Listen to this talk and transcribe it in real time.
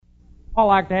all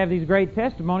like to have these great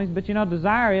testimonies, but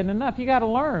desire isn't enough. You got to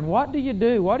learn. What do you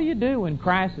do? What do you do when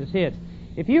crisis hits?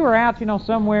 If you were out,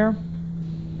 somewhere,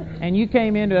 and you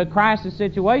came into a crisis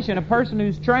situation, a person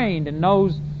who's trained and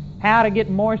knows how to get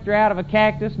moisture out of a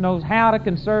cactus, knows how to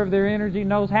conserve their energy,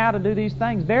 knows how to do these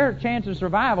things, their chance of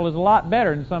survival is a lot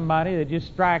better than somebody that just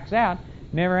strikes out,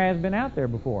 never has been out there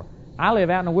before. I live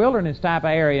out in a wilderness type of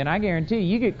area, and I guarantee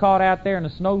you get caught out there in a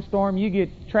snowstorm, you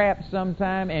get trapped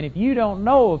sometime, and if you don't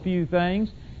know a few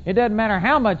things, it doesn't matter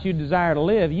how much you desire to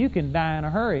live, you can die in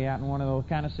a hurry out in one of those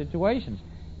kind of situations.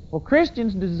 Well,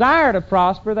 Christians desire to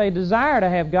prosper, they desire to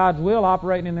have God's will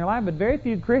operating in their life, but very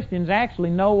few Christians actually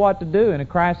know what to do in a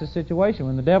crisis situation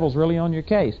when the devil's really on your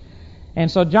case.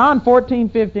 And so John 14,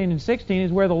 15, and 16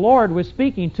 is where the Lord was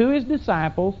speaking to His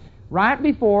disciples right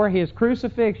before His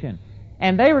crucifixion.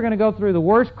 And they were going to go through the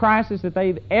worst crisis that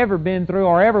they've ever been through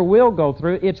or ever will go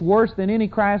through. It's worse than any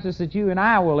crisis that you and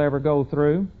I will ever go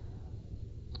through.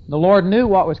 The Lord knew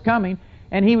what was coming,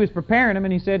 and He was preparing them,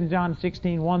 and He said in John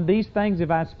 16:1, "These things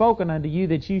have I spoken unto you,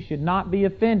 that you should not be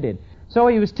offended." So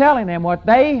He was telling them what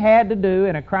they had to do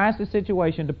in a crisis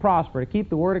situation to prosper, to keep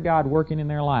the Word of God working in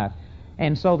their life.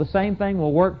 And so the same thing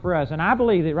will work for us. And I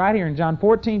believe that right here in John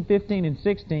 14, 15, and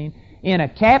 16, in a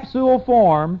capsule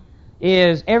form,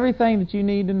 is everything that you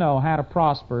need to know how to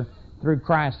prosper through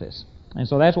crisis. And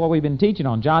so that's what we've been teaching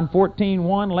on. John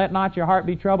 14:1, "Let not your heart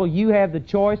be troubled." You have the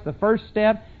choice. The first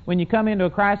step when you come into a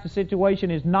crisis situation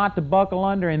is not to buckle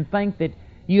under and think that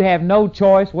you have no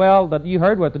choice. Well, you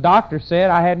heard what the doctor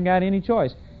said. I hadn't got any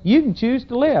choice. You can choose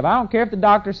to live. I don't care if the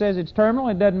doctor says it's terminal.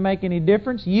 It doesn't make any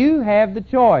difference. You have the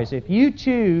choice. If you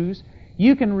choose,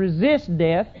 you can resist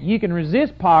death. You can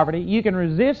resist poverty. You can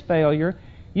resist failure.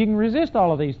 You can resist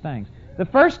all of these things. The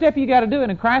first step you got to do in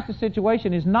a crisis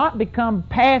situation is not become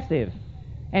passive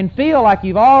and feel like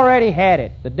you've already had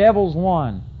it. The devil's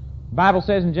won. The Bible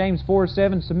says in James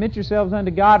 4:7, "Submit yourselves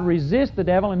unto God, resist the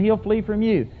devil, and he'll flee from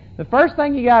you." The first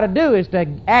thing you got to do is to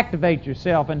activate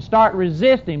yourself and start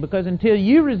resisting, because until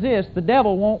you resist, the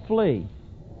devil won't flee.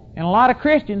 And a lot of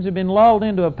Christians have been lulled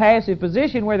into a passive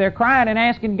position where they're crying and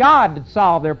asking God to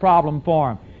solve their problem for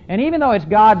them. And even though it's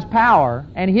God's power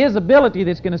and His ability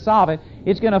that's going to solve it,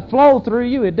 it's going to flow through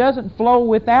you. It doesn't flow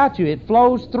without you. It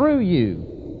flows through you.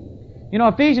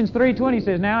 Ephesians 3:20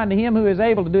 says, "Now unto Him who is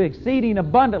able to do exceeding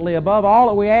abundantly above all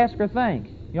that we ask or think."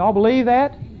 You all believe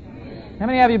that? How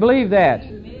many of you believe that?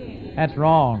 That's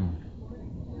wrong.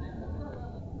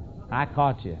 I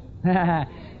caught you.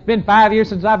 It's been 5 years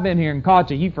since I've been here and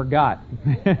caught you. You forgot.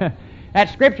 That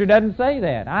Scripture doesn't say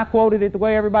that. I quoted it the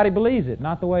way everybody believes it,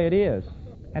 not the way it is.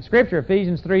 That Scripture,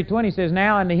 Ephesians 3:20, says,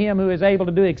 "Now unto Him who is able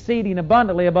to do exceeding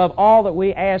abundantly above all that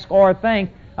we ask or think,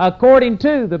 according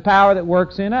to the power that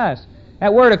works in us."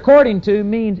 That word "according to"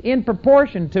 means in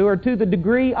proportion to, or to the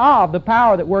degree of, the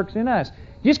power that works in us.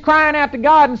 Just crying out to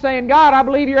God and saying, "God, I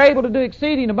believe You're able to do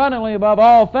exceeding abundantly above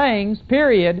all things,"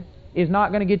 period, is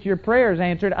not going to get your prayers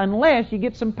answered unless you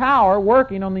get some power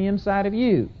working on the inside of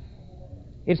you.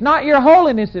 It's not your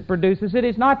holiness that produces it.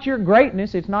 It's not your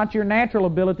greatness. It's not your natural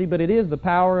ability, but it is the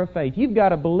power of faith. You've got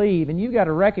to believe, and you've got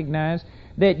to recognize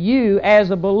that you, as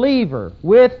a believer,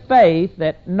 with faith,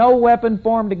 that no weapon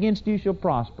formed against you shall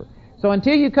prosper. So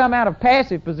until you come out of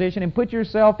passive position and put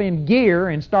yourself in gear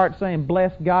and start saying,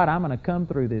 "Bless God, I'm going to come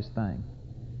through this thing.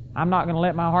 I'm not going to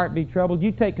let my heart be troubled."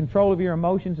 You take control of your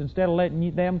emotions instead of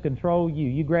letting them control you.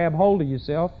 You grab hold of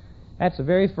yourself. That's the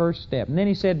very first step. And then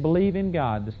he said, believe in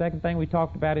God. The second thing we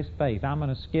talked about is faith. I'm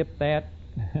going to skip that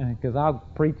because I'll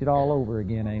preach it all over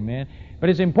again, amen. But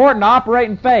it's important to operate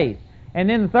in faith. And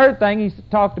then the third thing he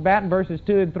talked about in verses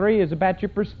 2 and 3 is about your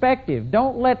perspective.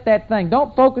 Don't let that thing,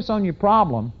 don't focus on your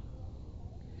problem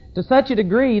to such a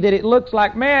degree that it looks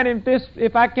like, man,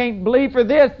 if I can't believe for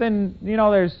this, then,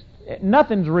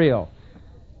 nothing's real.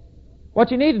 What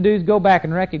you need to do is go back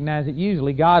and recognize that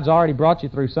usually God's already brought you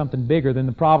through something bigger than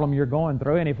the problem you're going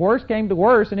through. And if worse came to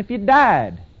worse, and if you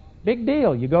died, big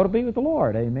deal. You go to be with the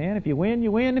Lord, amen. If you win, you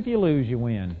win. If you lose, you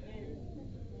win.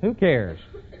 Who cares?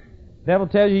 The devil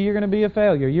tells you you're going to be a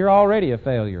failure. You're already a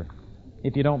failure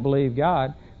if you don't believe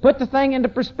God. Put the thing into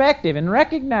perspective and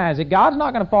recognize that God's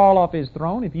not going to fall off His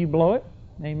throne if you blow it,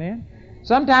 amen.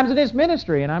 Sometimes in this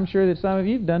ministry, and I'm sure that some of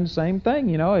you have done the same thing,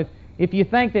 If you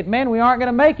think that, man, we aren't going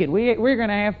to make it, we're going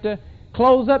to have to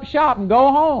close up shop and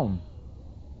go home.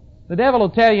 The devil will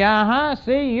tell you,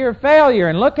 see, you're a failure,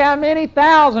 and look how many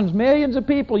thousands, millions of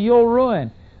people you'll ruin.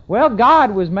 Well,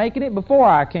 God was making it before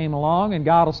I came along, and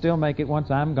God will still make it once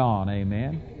I'm gone,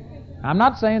 amen. I'm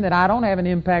not saying that I don't have an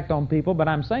impact on people, but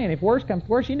I'm saying if worse comes to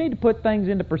worse, you need to put things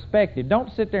into perspective.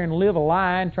 Don't sit there and live a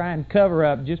lie and try and cover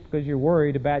up just because you're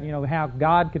worried about, how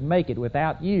God could make it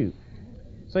without you.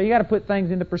 So you got to put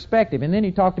things into perspective. And then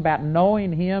he talked about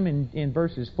knowing Him in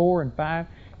verses 4 and 5.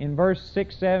 In verse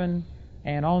 6, 7,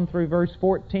 and on through verse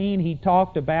 14, he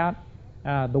talked about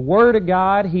the Word of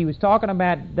God. He was talking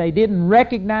about they didn't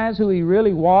recognize who He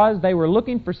really was. They were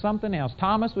looking for something else.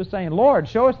 Thomas was saying, Lord,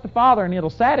 show us the Father and it'll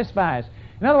satisfy us.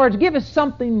 In other words, give us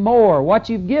something more. What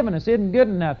you've given us isn't good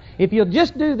enough. If you'll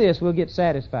just do this, we'll get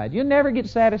satisfied. You'll never get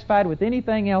satisfied with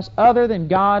anything else other than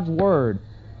God's Word.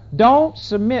 Don't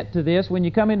submit to this when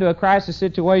you come into a crisis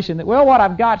situation that, well, what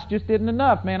I've got just isn't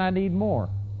enough. Man, I need more.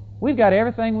 We've got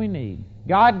everything we need.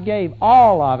 God gave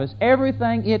all of us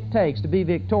everything it takes to be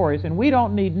victorious, and we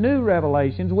don't need new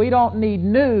revelations. We don't need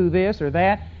new this or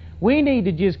that. We need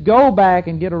to just go back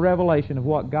and get a revelation of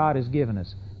what God has given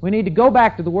us. We need to go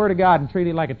back to the Word of God and treat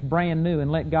it like it's brand new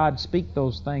and let God speak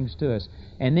those things to us.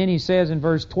 And then he says in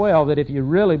verse 12 that if you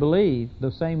really believe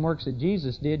the same works that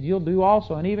Jesus did, you'll do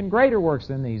also, and even greater works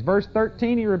than these. Verse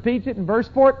 13 he repeats it, and verse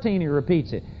 14 he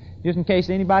repeats it. Just in case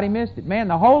anybody missed it. Man,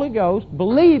 the Holy Ghost,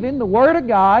 believing the Word of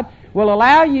God, will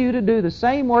allow you to do the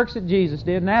same works that Jesus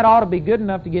did, and that ought to be good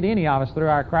enough to get any of us through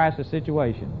our crisis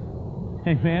situation.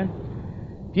 Amen?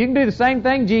 If you can do the same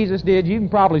thing Jesus did, you can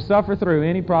probably suffer through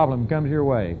any problem that comes your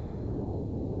way.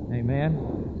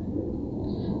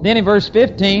 Amen? Then in verse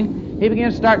 15, he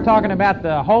begins to start talking about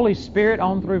the Holy Spirit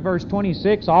on through verse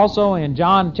 26, also in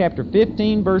John chapter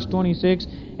 15, verse 26,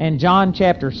 and John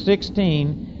chapter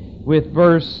 16 with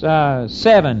verse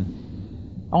 7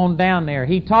 on down there.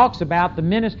 He talks about the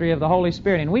ministry of the Holy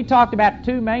Spirit. And we talked about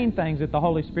two main things that the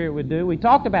Holy Spirit would do. We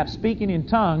talked about speaking in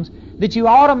tongues, that you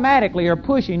automatically are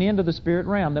pushing into the Spirit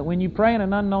realm. That when you pray in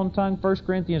an unknown tongue, 1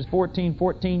 Corinthians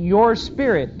 14:14, your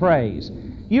spirit prays.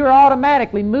 You're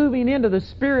automatically moving into the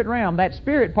Spirit realm, that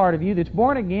Spirit part of you that's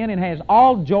born again and has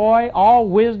all joy, all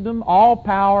wisdom, all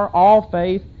power, all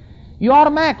faith. You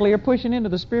automatically are pushing into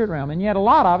the Spirit realm. And yet a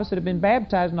lot of us that have been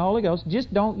baptized in the Holy Ghost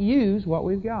just don't use what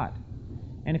we've got.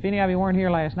 And if any of you weren't here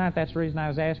last night, that's the reason I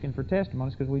was asking for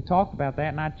testimonies, because we talked about that,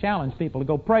 and I challenged people to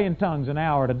go pray in tongues an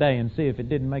hour a day and see if it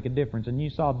didn't make a difference. And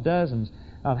you saw dozens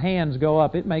of hands go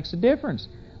up. It makes a difference.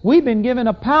 We've been given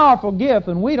a powerful gift,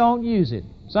 and we don't use it.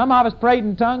 Some of us prayed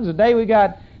in tongues the day we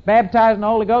got baptized in the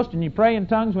Holy Ghost, and you pray in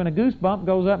tongues when a goosebump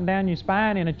goes up and down your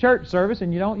spine in a church service,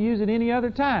 and you don't use it any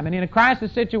other time. And in a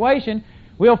crisis situation,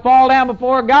 we'll fall down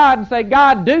before God and say,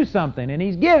 God, do something. And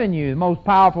He's given you the most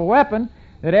powerful weapon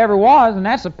that ever was, and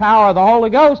that's the power of the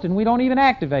Holy Ghost, and we don't even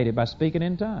activate it by speaking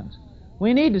in tongues.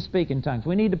 We need to speak in tongues.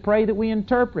 We need to pray that we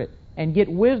interpret and get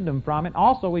wisdom from it.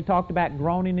 Also, we talked about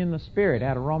groaning in the Spirit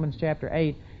out of Romans chapter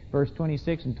 8, verse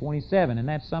 26 and 27, and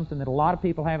that's something that a lot of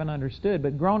people haven't understood.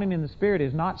 But groaning in the Spirit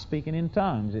is not speaking in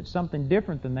tongues. It's something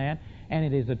different than that, and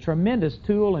it is a tremendous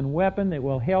tool and weapon that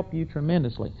will help you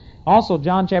tremendously. Also,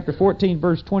 John chapter 14,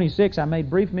 verse 26, I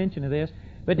made brief mention of this.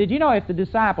 But did you know if the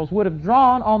disciples would have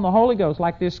drawn on the Holy Ghost,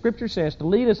 like this Scripture says, to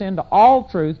lead us into all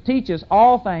truth, teach us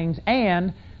all things,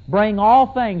 and bring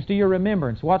all things to your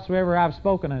remembrance, whatsoever I've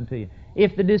spoken unto you.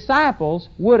 If the disciples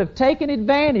would have taken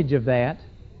advantage of that,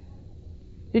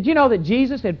 did you know that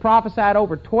Jesus had prophesied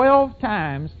over 12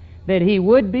 times that He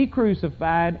would be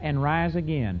crucified and rise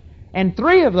again? And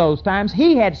 3 of those times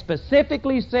He had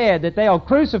specifically said that they'll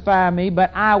crucify me,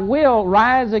 but I will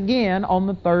rise again on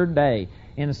the 3rd day.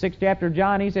 In the 6th chapter of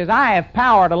John, He says, I have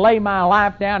power to lay my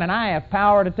life down, and I have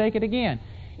power to take it again.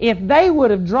 If they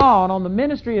would have drawn on the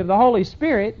ministry of the Holy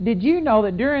Spirit, did you know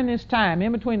that during this time,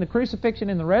 in between the crucifixion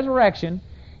and the resurrection,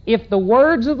 if the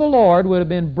words of the Lord would have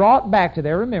been brought back to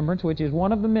their remembrance, which is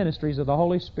one of the ministries of the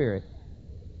Holy Spirit,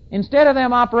 instead of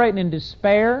them operating in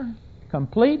despair,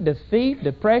 complete defeat,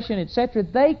 depression, etc.,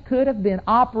 they could have been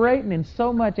operating in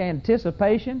so much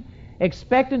anticipation,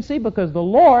 expectancy, because the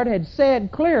Lord had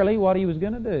said clearly what He was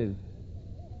going to do.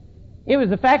 It was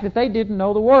the fact that they didn't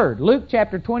know the Word. Luke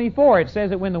chapter 24, it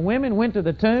says that when the women went to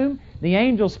the tomb, the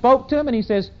angel spoke to them and he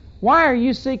says, why are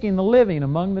you seeking the living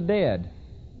among the dead?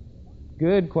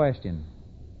 Good question.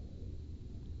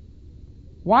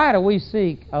 Why do we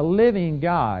seek a living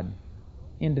God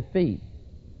in defeat?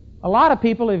 A lot of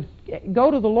people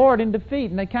go to the Lord in defeat,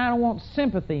 and they kind of want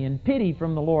sympathy and pity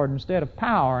from the Lord instead of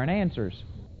power and answers.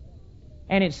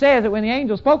 And it says that when the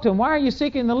angel spoke to him, why are you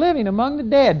seeking the living among the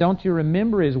dead? Don't you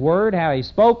remember His word, how He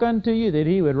spoke unto you, that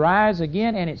He would rise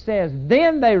again? And it says,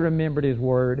 then they remembered His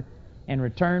word and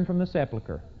returned from the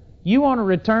sepulchre. You want to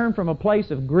return from a place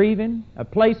of grieving, a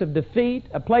place of defeat,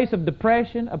 a place of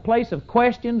depression, a place of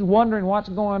questions, wondering what's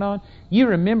going on. You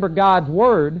remember God's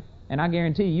word, and I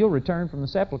guarantee you'll return from the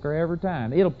sepulchre every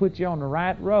time. It'll put you on the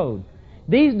right road.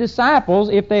 These disciples,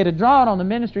 if they had drawn on the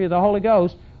ministry of the Holy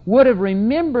Ghost, would have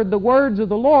remembered the words of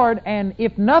the Lord, and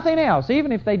if nothing else,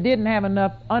 even if they didn't have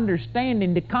enough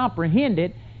understanding to comprehend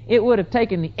it, it would have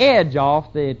taken the edge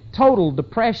off the total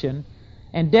depression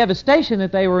and devastation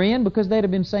that they were in, because they'd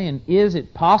have been saying, is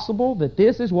it possible that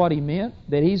this is what he meant,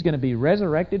 that he's going to be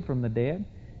resurrected from the dead?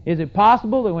 Is it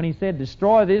possible that when he said,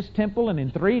 destroy this temple and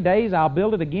in 3 days I'll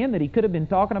build it again, that he could have been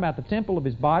talking about the temple of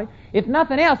his body? If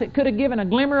nothing else, it could have given a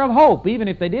glimmer of hope, even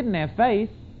if they didn't have faith.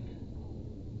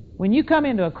 When you come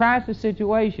into a crisis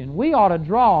situation, we ought to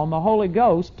draw on the Holy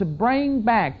Ghost to bring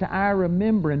back to our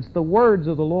remembrance the words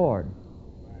of the Lord.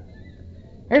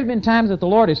 There's been times that the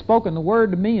Lord has spoken the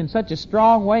Word to me in such a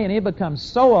strong way, and it becomes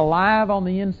so alive on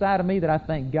the inside of me that I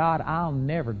think, God, I'll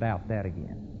never doubt that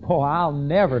again. Boy, I'll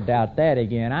never doubt that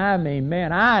again. I mean,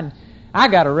 man, I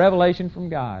got a revelation from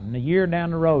God. And a year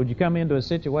down the road, you come into a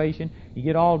situation, you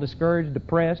get all discouraged,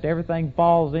 depressed, everything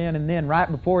falls in, and then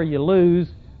right before you lose,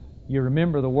 you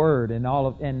remember the Word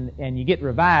and you get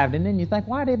revived, and then you think,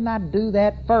 why didn't I do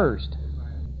that first?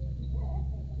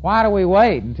 Why do we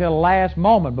wait until the last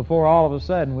moment before all of a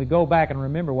sudden we go back and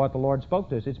remember what the Lord spoke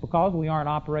to us? It's because we aren't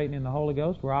operating in the Holy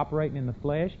Ghost. We're operating in the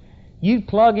flesh. You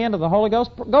plug into the Holy Ghost,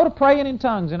 go to praying in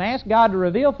tongues and ask God to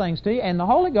reveal things to you, and the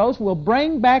Holy Ghost will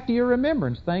bring back to your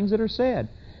remembrance things that are said.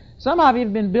 Some of you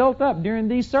have been built up during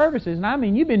these services, and I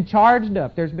mean, you've been charged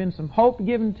up. There's been some hope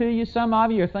given to you. Some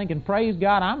of you are thinking, praise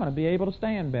God, I'm going to be able to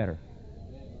stand better.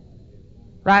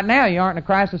 Right now, you aren't in a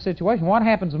crisis situation. What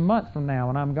happens a month from now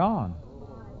when I'm gone?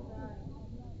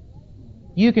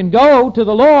 You can go to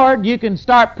the Lord, you can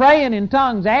start praying in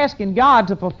tongues, asking God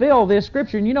to fulfill this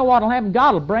Scripture, and you know what will happen?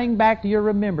 God will bring back to your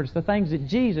remembrance the things that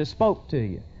Jesus spoke to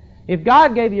you. If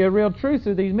God gave you a real truth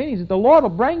through these meetings, the Lord will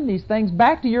bring these things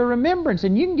back to your remembrance,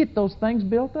 and you can get those things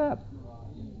built up.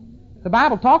 The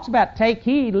Bible talks about take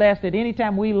heed lest at any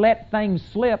time we let things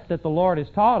slip that the Lord has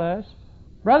taught us.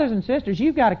 Brothers and sisters,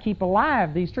 you've got to keep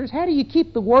alive these truths. How do you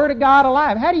keep the Word of God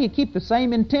alive? How do you keep the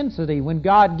same intensity when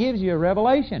God gives you a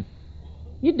revelation?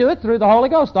 You do it through the Holy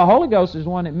Ghost. The Holy Ghost is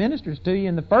one that ministers to you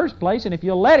in the first place, and if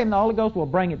you'll let Him, the Holy Ghost will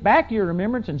bring it back to your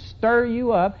remembrance and stir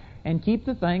you up and keep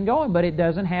the thing going, but it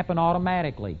doesn't happen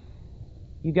automatically.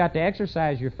 You've got to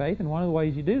exercise your faith, and one of the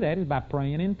ways you do that is by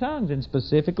praying in tongues and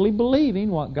specifically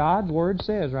believing what God's Word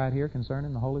says right here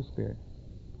concerning the Holy Spirit.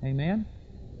 Amen?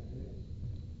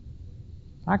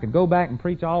 I could go back and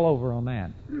preach all over on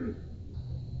that.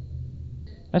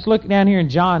 Let's look down here in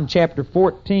John chapter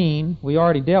 14. We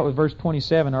already dealt with verse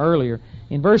 27 earlier.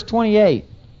 In verse 28,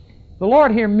 the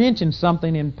Lord here mentions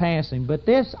something in passing, but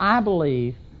this, I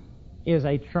believe, is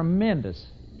a tremendous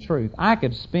truth. I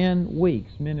could spend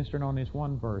weeks ministering on this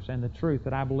one verse and the truth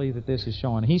that I believe that this is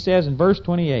showing. He says in verse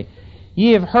 28,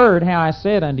 Ye have heard how I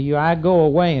said unto you, I go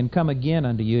away and come again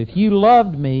unto you. If you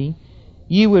loved me,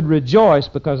 ye would rejoice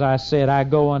because I said, I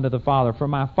go unto the Father, for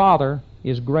my Father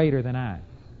is greater than I.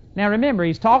 Now remember,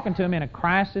 he's talking to them in a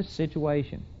crisis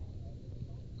situation.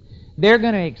 They're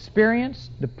going to experience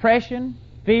depression,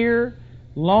 fear,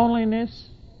 loneliness,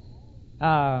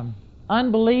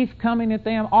 unbelief coming at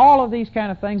them, all of these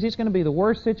kind of things. It's going to be the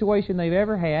worst situation they've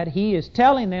ever had. He is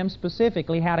telling them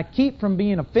specifically how to keep from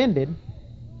being offended.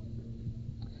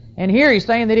 And here he's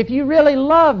saying that if you really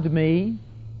loved me,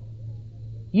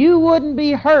 you wouldn't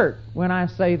be hurt when I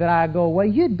say that I go away.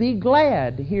 You'd be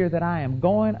glad to hear that I am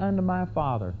going unto my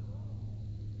Father.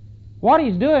 What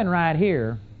he's doing right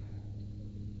here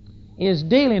is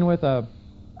dealing with a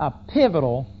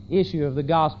pivotal issue of the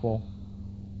gospel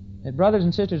that, brothers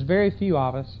and sisters, very few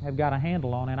of us have got a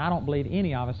handle on, and I don't believe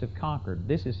any of us have conquered.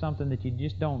 This is something that you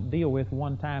just don't deal with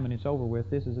one time and it's over with.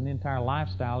 This is an entire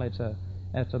lifestyle. It's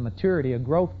a maturity, a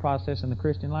growth process in the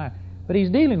Christian life. But he's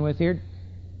dealing with here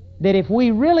that if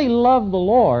we really love the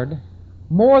Lord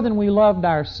more than we loved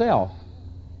ourselves,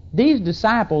 these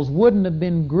disciples wouldn't have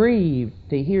been grieved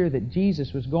to hear that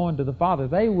Jesus was going to the Father.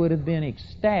 They would have been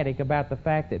ecstatic about the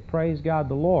fact that, praise God,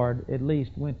 the Lord at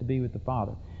least went to be with the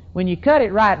Father. When you cut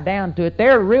it right down to it,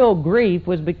 their real grief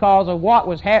was because of what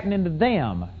was happening to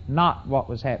them, not what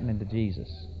was happening to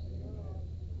Jesus.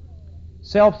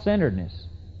 Self-centeredness.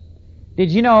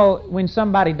 Did you know when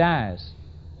somebody dies,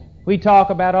 we talk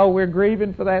about, oh, we're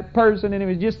grieving for that person, and it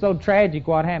was just so tragic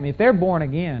what happened. If they're born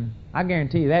again, I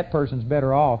guarantee you that person's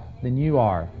better off than you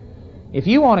are. If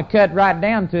you want to cut right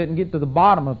down to it and get to the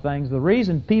bottom of things, the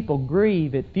reason people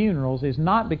grieve at funerals is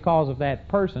not because of that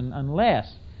person,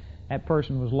 unless that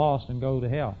person was lost and go to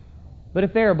hell. But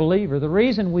if they're a believer, the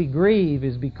reason we grieve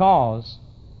is because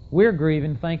we're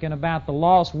grieving thinking about the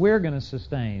loss we're going to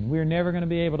sustain. We're never going to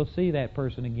be able to see that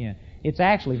person again. It's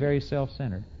actually very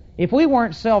self-centered. If we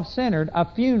weren't self-centered,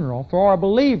 a funeral for a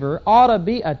believer ought to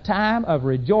be a time of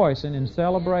rejoicing and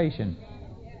celebration.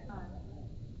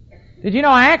 Did you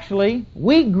know actually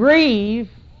we grieve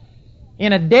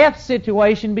in a death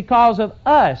situation because of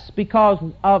us, because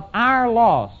of our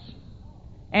loss?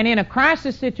 And in a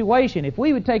crisis situation, if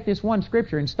we would take this one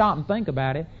scripture and stop and think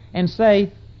about it and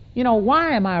say, you know,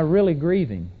 why am I really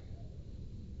grieving?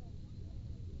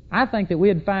 I think that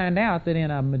we'd find out that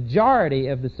in a majority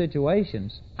of the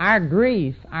situations, our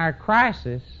grief, our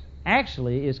crisis,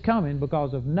 actually is coming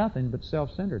because of nothing but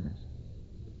self-centeredness.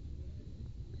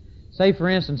 Say, for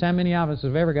instance, how many of us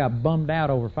have ever got bummed out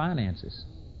over finances?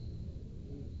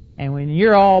 And when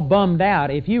you're all bummed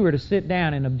out, if you were to sit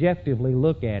down and objectively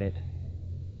look at it,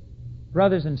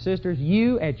 brothers and sisters,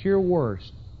 you at your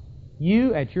worst,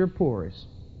 you at your poorest,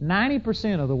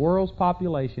 90% of the world's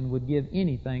population would give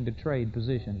anything to trade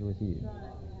positions with you.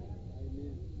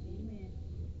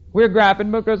 We're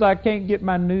griping because I can't get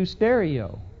my new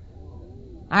stereo.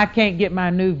 I can't get my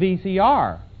new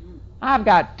VCR. I've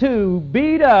got 2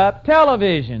 beat-up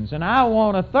televisions, and I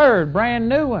want a third brand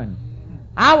new one.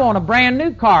 I want a brand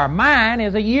new car. Mine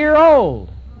is a year old.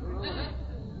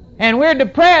 And we're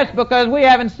depressed because we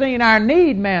haven't seen our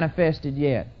need manifested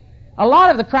yet. A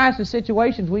lot of the crisis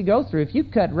situations we go through, if you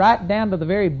cut right down to the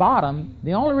very bottom,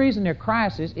 the only reason they're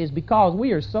crisis is because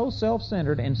we are so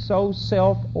self-centered and so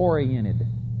self-oriented.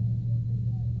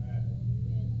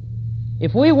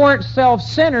 If we weren't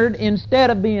self-centered, instead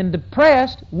of being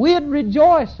depressed, we'd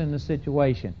rejoice in the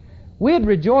situation. We'd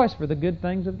rejoice for the good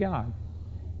things of God.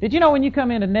 Did you know when you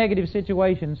come into negative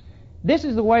situations, this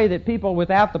is the way that people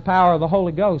without the power of the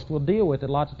Holy Ghost will deal with it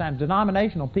lots of times.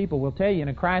 Denominational people will tell you in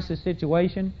a crisis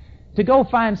situation to go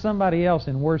find somebody else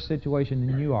in a worse situation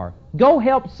than you are. Go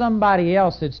help somebody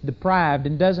else that's deprived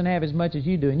and doesn't have as much as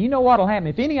you do. And you know what will happen?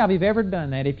 If any of you have ever done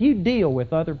that, if you deal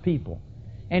with other people,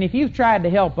 and if you've tried to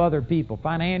help other people,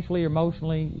 financially,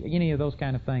 emotionally, any of those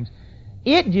kind of things,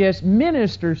 it just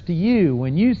ministers to you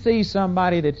when you see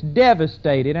somebody that's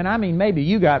devastated. And I mean, maybe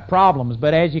you got problems,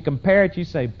 but as you compare it, you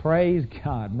say, praise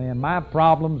God, man, my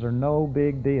problems are no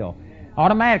big deal.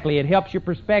 Automatically, it helps your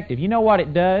perspective. You know what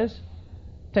it does?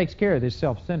 It takes care of this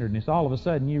self-centeredness. All of a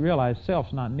sudden, you realize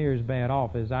self's not near as bad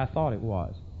off as I thought it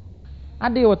was. I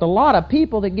deal with a lot of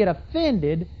people that get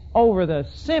offended over the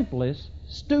simplest,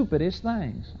 stupidest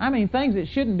things. I mean, things that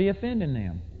shouldn't be offending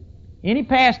them. Any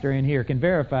pastor in here can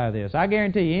verify this. I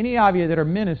guarantee you, any of you that are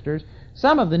ministers,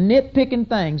 some of the nitpicking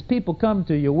things people come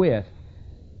to you with.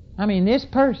 I mean, this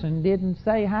person didn't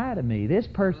say hi to me. This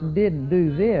person didn't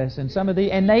do this.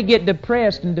 And they get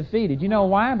depressed and defeated. You know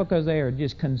why? Because they are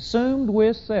just consumed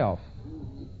with self.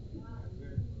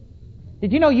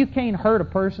 Did you know you can't hurt a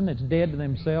person that's dead to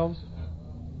themselves?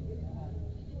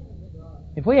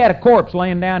 If we had a corpse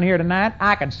laying down here tonight,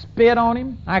 I could spit on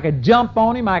him, I could jump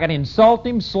on him, I could insult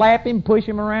him, slap him, push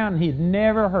him around, and he'd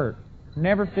never hurt,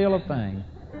 never feel a thing.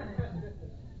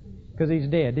 Because he's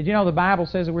dead. Did you know the Bible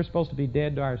says that we're supposed to be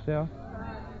dead to ourselves?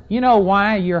 You know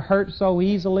why you're hurt so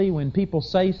easily when people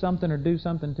say something or do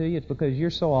something to you? It's because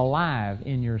you're so alive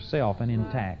in yourself and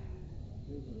intact.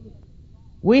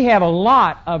 We have a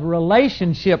lot of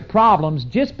relationship problems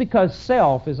just because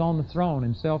self is on the throne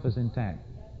and self is intact.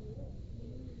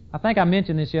 I think I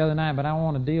mentioned this the other night, but I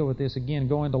want to deal with this again,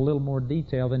 go into a little more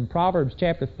detail. In Proverbs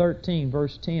chapter 13,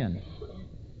 verse 10,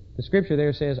 the scripture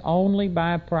there says, only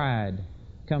by pride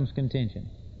comes contention.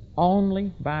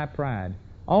 Only by pride.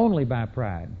 Only by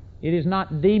pride. It is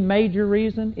not the major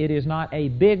reason. It is not a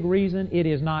big reason. It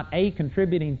is not a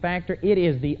contributing factor. It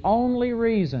is the only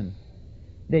reason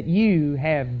that you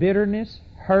have bitterness,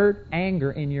 hurt,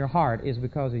 anger in your heart is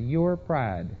because of your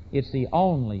pride. It's the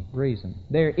only reason.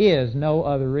 There is no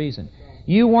other reason.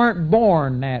 You weren't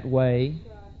born that way.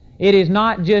 It is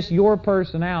not just your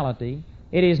personality.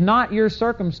 It is not your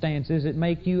circumstances that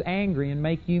make you angry and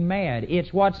make you mad.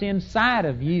 It's what's inside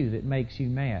of you that makes you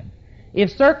mad.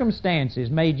 If circumstances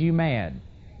made you mad,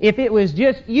 if it was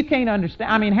just, you can't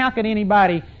understand. I mean, how could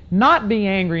anybody not be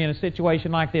angry in a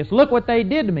situation like this? Look what they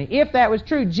did to me. If that was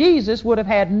true, Jesus would have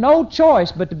had no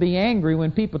choice but to be angry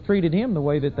when people treated him the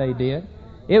way that they did.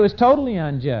 It was totally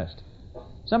unjust.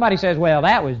 Somebody says, well,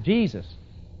 that was Jesus.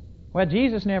 Well,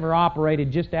 Jesus never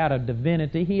operated just out of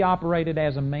divinity. He operated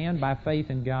as a man by faith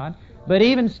in God. But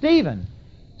even Stephen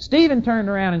turned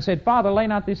around and said, Father, lay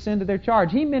not this sin to their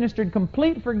charge. He ministered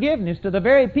complete forgiveness to the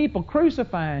very people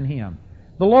crucifying him.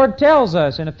 The Lord tells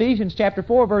us in Ephesians chapter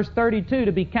 4, verse 32,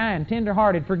 to be kind,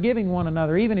 tender-hearted, forgiving one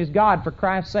another, even as God, for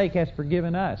Christ's sake, has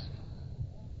forgiven us.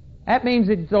 That means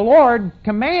that the Lord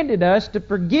commanded us to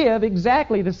forgive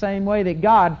exactly the same way that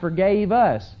God forgave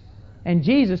us. And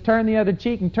Jesus turned the other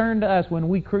cheek and turned to us when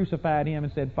we crucified Him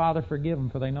and said, Father, forgive them,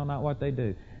 for they know not what they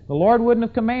do. The Lord wouldn't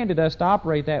have commanded us to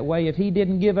operate that way if He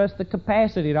didn't give us the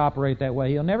capacity to operate that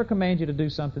way. He'll never command you to do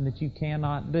something that you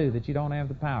cannot do, that you don't have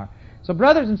the power. So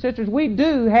brothers and sisters, we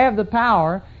do have the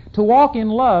power to walk in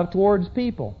love towards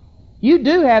people. You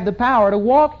do have the power to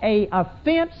walk a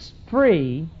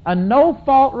offense-free, a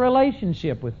no-fault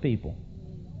relationship with people.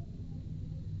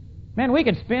 Man, we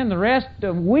could spend the rest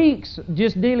of weeks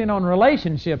just dealing on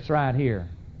relationships right here.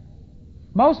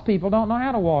 Most people don't know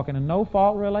how to walk in a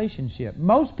no-fault relationship.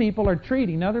 Most people are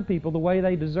treating other people the way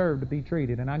they deserve to be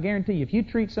treated. And I guarantee you, if you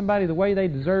treat somebody the way they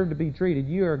deserve to be treated,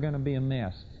 you are going to be a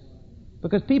mess.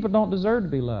 Because people don't deserve to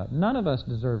be loved. None of us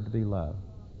deserve to be loved.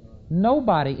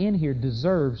 Nobody in here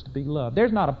deserves to be loved.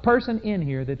 There's not a person in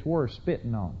here that's worth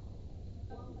spitting on.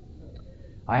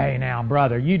 Hey now,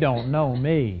 brother, you don't know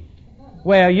me.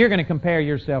 Well, you're going to compare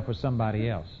yourself with somebody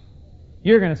else.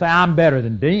 You're going to say, I'm better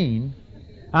than Dean.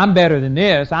 I'm better than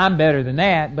this. I'm better than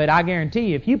that. But I guarantee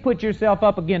you, if you put yourself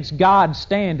up against God's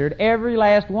standard, every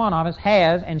last one of us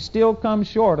has and still comes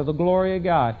short of the glory of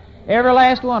God. Every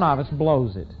last one of us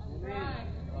blows it.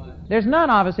 There's none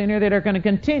of us in here that are going to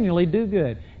continually do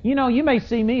good. You know, you may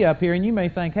see me up here and you may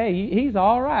think, hey, he's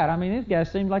all right. I mean, this guy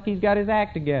seems like he's got his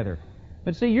act together.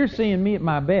 But see, you're seeing me at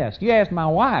my best. You ask my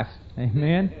wife,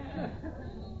 amen,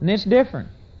 and it's different.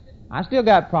 I still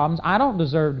got problems. I don't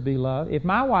deserve to be loved. If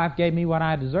my wife gave me what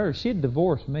I deserve, she'd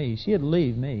divorce me. She'd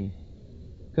leave me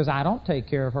because I don't take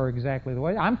care of her exactly the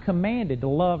way. I'm commanded to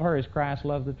love her as Christ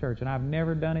loved the church, and I've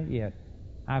never done it yet.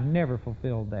 I've never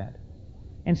fulfilled that.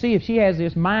 And see, if she has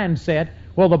this mindset,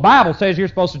 well, the Bible says you're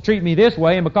supposed to treat me this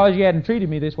way, and because you hadn't treated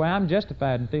me this way, I'm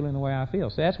justified in feeling the way I feel.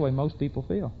 See, that's the way most people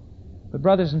feel. But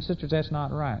brothers and sisters, that's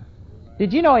not right.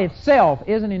 Did you know if self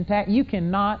isn't intact, you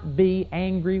cannot be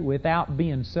angry without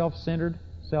being self-centered,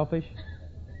 selfish?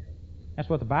 That's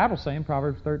what the Bible's saying,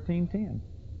 Proverbs 13:10.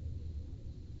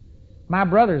 My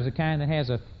brother's the kind that has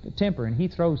a temper, and he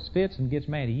throws fits and gets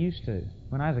mad. He used to.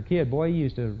 When I was a kid, boy, he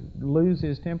used to lose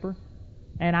his temper.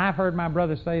 And I've heard my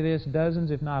brother say this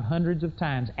dozens, if not hundreds of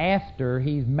times, after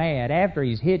he's mad, after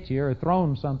he's hit you or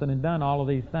thrown something and done all of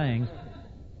these things.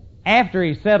 After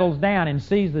he settles down and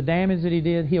sees the damage that he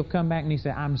did, he'll come back and he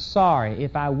say, I'm sorry.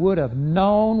 If I would have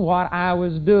known what I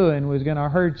was doing was going to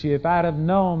hurt you, if I'd have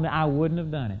known, I wouldn't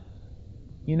have done it.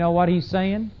 You know what he's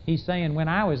saying? He's saying, when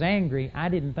I was angry, I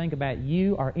didn't think about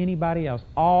you or anybody else.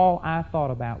 All I thought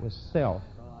about was self.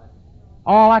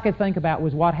 All I could think about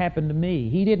was what happened to me.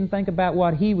 He didn't think about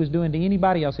what he was doing to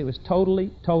anybody else. It was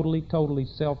totally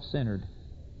self-centered.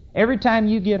 Every time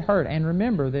you get hurt, and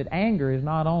remember that anger is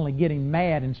not only getting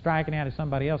mad and striking out at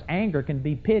somebody else. Anger can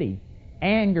be pity.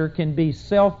 Anger can be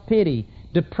self-pity,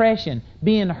 depression,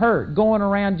 being hurt, going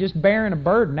around just bearing a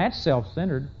burden. That's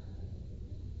self-centered.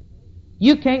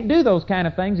 You can't do those kind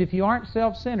of things if you aren't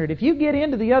self-centered. If you get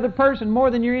into the other person more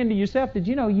than you're into yourself, did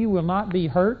you know you will not be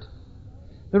hurt?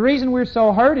 The reason we're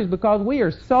so hurt is because we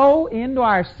are so into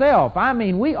ourself. I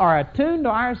mean, we are attuned to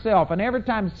ourself, and every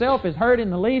time self is hurt in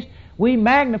the least, we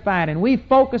magnify it and we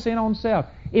focus in on self.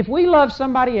 If we love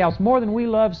somebody else more than we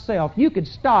love self, you could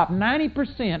stop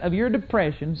 90% of your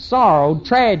depression, sorrow,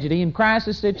 tragedy, and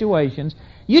crisis situations.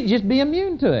 You'd just be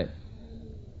immune to it.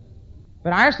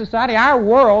 But our society, our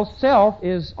world, self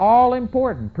is all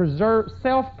important.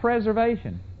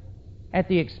 Self-preservation at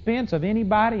the expense of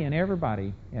anybody and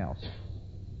everybody else.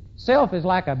 Self is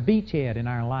like a beachhead in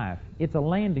our life. It's a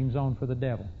landing zone for the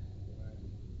devil.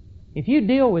 If you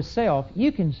deal with self,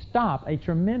 you can stop a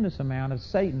tremendous amount of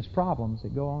Satan's problems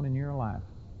that go on in your life.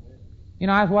 You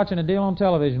know, I was watching a deal on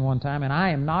television one time, and I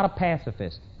am not a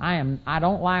pacifist. I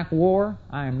don't like war.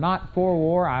 I am not for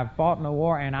war. I've fought in a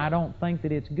war, and I don't think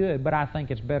that it's good, but I think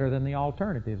it's better than the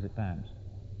alternatives at times.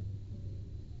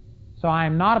 So I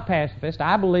am not a pacifist.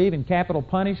 I believe in capital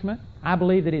punishment. I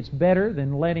believe that it's better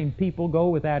than letting people go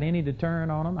without any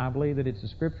deterrent on them. I believe that it's a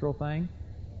scriptural thing.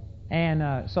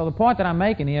 And so the point that I'm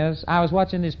making is, I was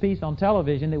watching this piece on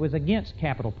television that was against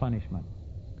capital punishment.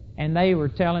 And they were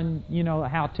telling, you know,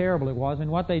 how terrible it was.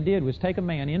 And what they did was take a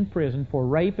man in prison for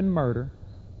rape and murder,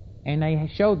 and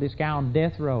they showed this guy on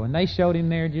death row. And they showed him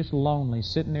there just lonely,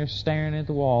 sitting there staring at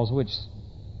the walls, which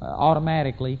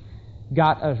automatically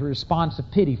got a response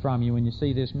of pity from you when you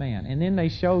see this man. And then they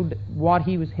showed what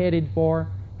he was headed for,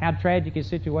 how tragic his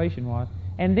situation was.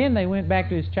 And then they went back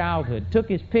to his childhood, took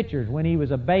his pictures when he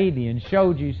was a baby and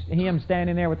showed you him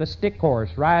standing there with a stick horse,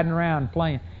 riding around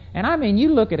playing. And I mean,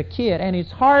 you look at a kid, and it's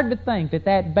hard to think that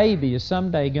that baby is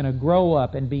someday going to grow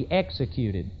up and be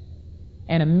executed.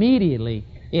 And immediately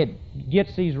it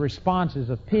gets these responses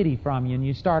of pity from you, and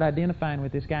you start identifying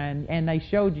with this guy. And they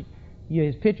showed you,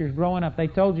 his pictures growing up. They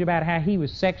told you about how he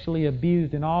was sexually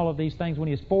abused and all of these things when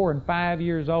he was 4 and 5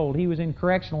 years old. He was in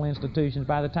correctional institutions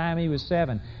by the time he was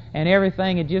 7, and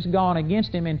everything had just gone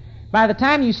against him. And by the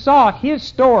time you saw his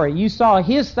story, you saw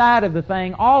his side of the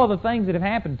thing, all of the things that have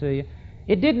happened to you,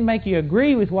 it didn't make you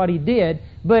agree with what he did,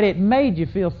 but it made you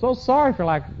feel so sorry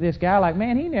for this guy. Like,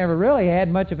 man, he never really had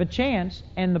much of a chance.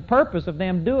 And the purpose of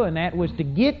them doing that was to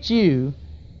get you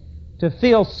to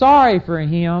feel sorry for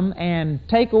him and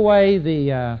take away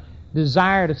the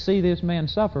desire to see this man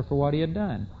suffer for what he had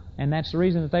done. And that's the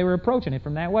reason that they were approaching it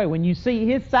from that way. When you see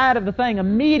his side of the thing,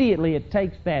 immediately it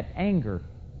takes that anger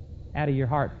out of your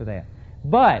heart for that.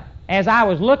 But as I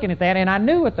was looking at that, and I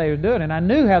knew what they were doing, and I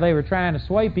knew how they were trying to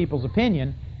sway people's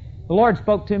opinion, the Lord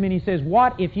spoke to me and He says,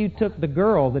 what if you took the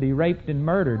girl that he raped and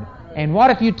murdered, and what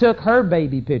if you took her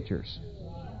baby pictures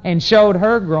and showed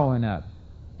her growing up?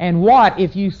 And what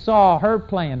if you saw her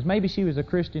plans? Maybe she was a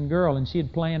Christian girl and she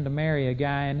had planned to marry a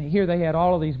guy, and here they had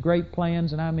all of these great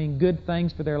plans, and I mean good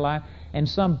things for their life, and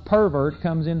some pervert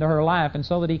comes into her life, and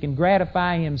so that he can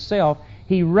gratify himself,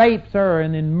 he rapes her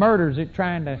and then murders it,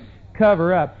 trying to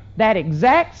cover up. That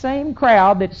exact same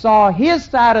crowd that saw his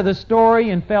side of the story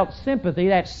and felt sympathy,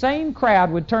 that same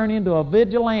crowd would turn into a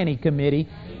vigilante committee,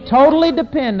 totally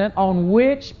dependent on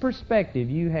which perspective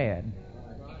you had.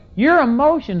 Your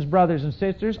emotions, brothers and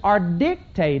sisters, are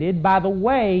dictated by the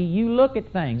way you look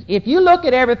at things. If you look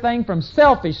at everything from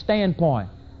selfish standpoint,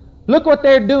 look what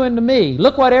they're doing to me,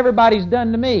 look what everybody's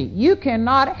done to me, you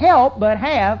cannot help but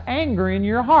have anger in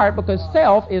your heart, because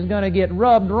self is going to get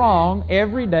rubbed wrong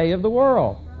every day of the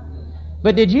world.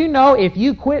 But did you know, if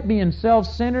you quit being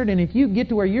self-centered and if you get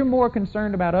to where you're more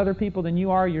concerned about other people than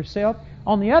you are yourself,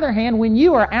 on the other hand, when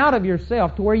you are out of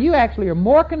yourself to where you actually are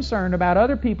more concerned about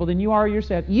other people than you are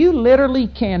yourself, you literally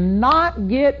cannot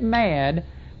get mad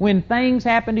when things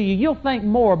happen to you. You'll think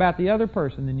more about the other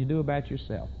person than you do about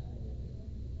yourself.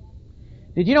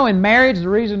 Did you know in marriage, the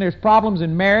reason there's problems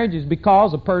in marriage is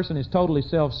because a person is totally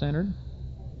self-centered?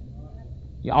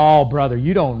 Oh, brother,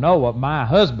 you don't know what my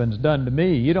husband's done to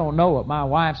me. You don't know what my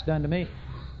wife's done to me.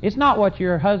 It's not what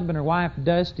your husband or wife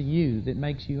does to you that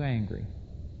makes you angry.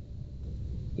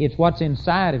 It's what's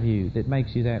inside of you that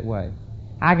makes you that way.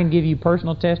 I can give you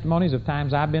personal testimonies of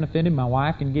times I've been offended. My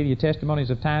wife can give you testimonies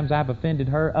of times I've offended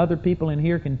her. Other people in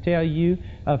here can tell you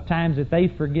of times that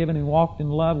they've forgiven and walked in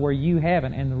love where you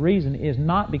haven't. And the reason is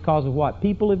not because of what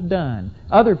people have done.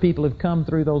 Other people have come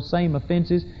through those same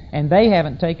offenses and they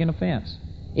haven't taken offense.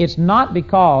 It's not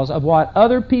because of what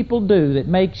other people do that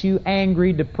makes you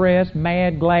angry, depressed,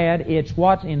 mad, glad. It's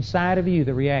what's inside of you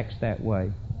that reacts that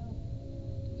way.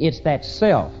 It's that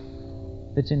self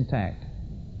that's intact.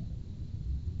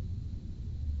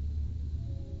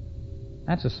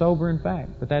 That's a sobering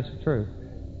fact, but that's the truth.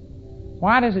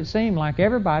 Why does it seem like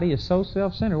everybody is so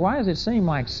self-centered? Why does it seem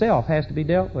like self has to be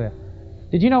dealt with?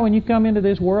 Did you know when you come into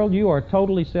this world, you are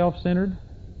totally self-centered?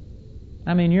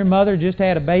 I mean, your mother just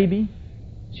had a baby.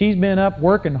 She's been up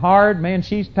working hard. Man,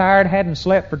 she's tired, hadn't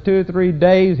slept for 2 or 3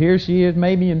 days. Here she is,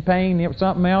 maybe in pain or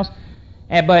something else.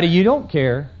 And, buddy, you don't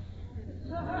care.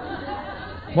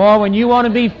 Boy, when you want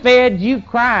to be fed, you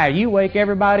cry. You wake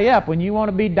everybody up. When you want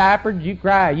to be diapered, you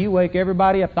cry. You wake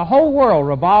everybody up. The whole world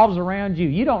revolves around you.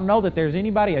 You don't know that there's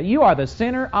anybody else. You are the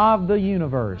center of the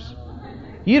universe.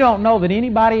 You don't know that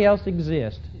anybody else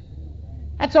exists.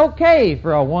 That's okay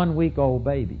for a 1-week-old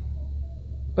baby.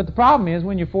 But the problem is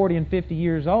when you're 40 and 50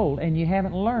 years old and you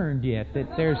haven't learned yet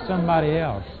that there's somebody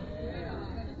else.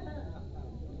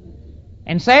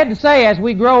 And sad to say, as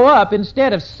we grow up,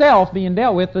 instead of self being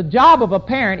dealt with, the job of a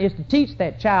parent is to teach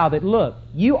that child that, look,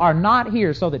 you are not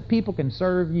here so that people can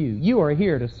serve you. You are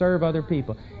here to serve other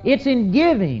people. It's in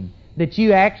giving that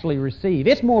you actually receive.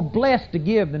 It's more blessed to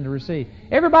give than to receive.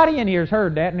 Everybody in here has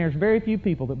heard that, and there's very few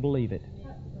people that believe it.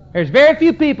 There's very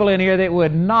few people in here that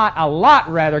would not a lot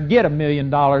rather get $1 million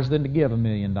than to give $1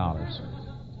 million.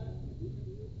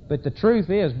 But the truth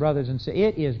is, brothers and sisters,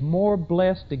 it is more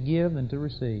blessed to give than to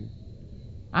receive.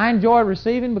 I enjoy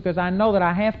receiving because I know that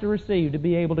I have to receive to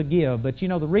be able to give. But you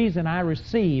know, the reason I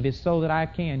receive is so that I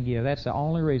can give. That's the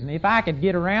only reason. If I could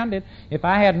get around it, if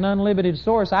I had an unlimited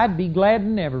source, I'd be glad to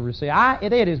never receive.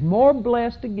 It is more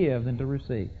blessed to give than to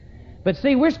receive. But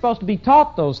see, we're supposed to be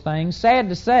taught those things, sad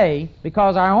to say,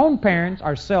 because our own parents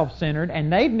are self-centered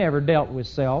and they've never dealt with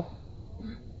self.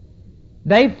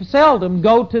 They seldom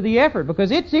go to the effort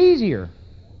because it's easier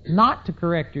not to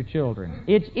correct your children.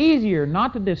 It's easier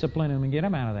not to discipline them and get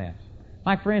them out of that.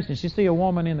 Like, for instance, you see a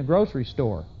woman in the grocery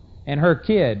store and her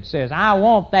kid says, I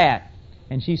want that.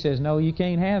 And she says, no, you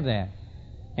can't have that.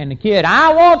 And the kid,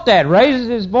 I want that, raises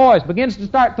his voice, begins to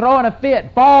start throwing a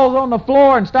fit, falls on the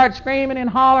floor and starts screaming and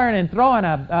hollering and throwing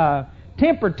a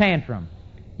temper tantrum.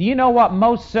 Do you know what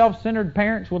most self-centered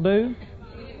parents will do?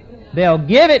 They'll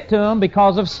give it to them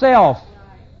because of self.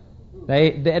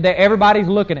 Everybody's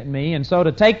looking at me, and so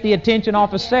to take the attention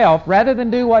off of self, rather than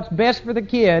do what's best for the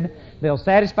kid, they'll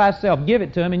satisfy self, give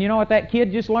it to him, and you know what that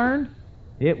kid just learned?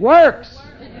 It works.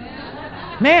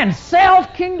 Man,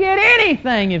 self can get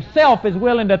anything if self is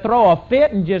willing to throw a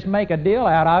fit and just make a deal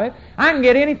out of it. I can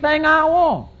get anything I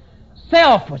want.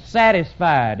 Self was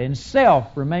satisfied, and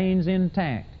self remains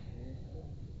intact.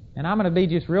 And I'm going to be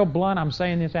just real blunt. I'm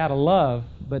saying this out of love.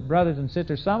 But brothers and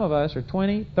sisters, some of us are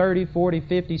 20, 30, 40,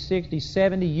 50, 60,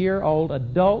 70-year-old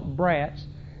adult brats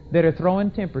that are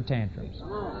throwing temper tantrums.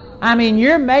 I mean,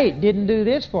 your mate didn't do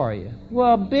this for you.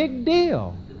 Well, big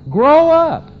deal. Grow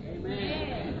up.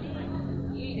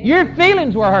 Your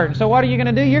feelings were hurting, so what are you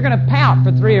going to do? You're going to pout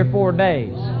for 3 or 4 days.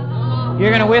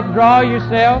 You're going to withdraw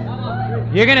yourself.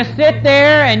 You're going to sit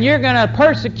there and you're going to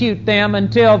persecute them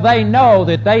until they know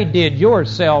that they did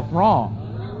yourself wrong.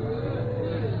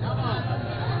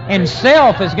 And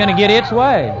self is going to get its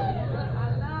way.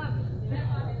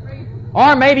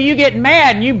 Or maybe you get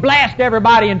mad and you blast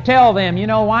everybody and tell them. You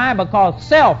know why? Because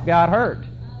self got hurt.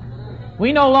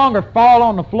 We no longer fall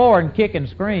on the floor and kick and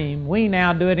scream. We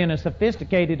now do it in a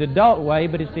sophisticated adult way,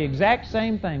 but it's the exact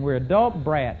same thing. We're adult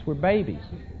brats. We're babies.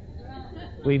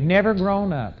 We've never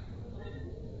grown up.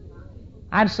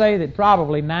 I'd say that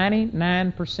probably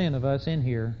 99% of us in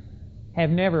here have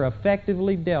never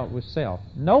effectively dealt with self.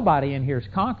 Nobody in here has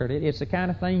conquered it. It's the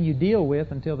kind of thing you deal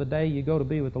with until the day you go to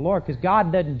be with the Lord, because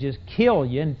God doesn't just kill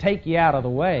you and take you out of the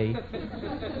way.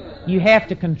 You have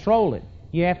to control it.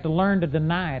 You have to learn to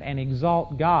deny it and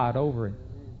exalt God over it.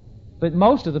 But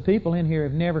most of the people in here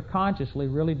have never consciously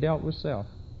really dealt with self.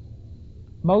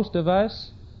 Most of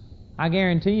us, I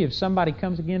guarantee you, if somebody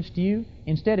comes against you,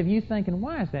 instead of you thinking,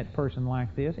 why is that person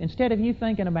like this? Instead of you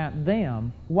thinking about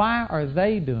them, why are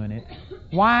they doing it?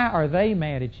 Why are they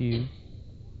mad at you?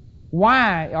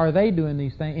 Why are they doing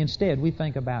these things? Instead, we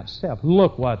think about self.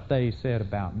 Look what they said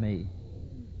about me.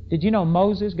 Did you know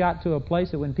Moses got to a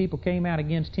place that when people came out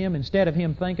against him, instead of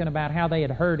him thinking about how they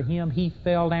had hurt him, he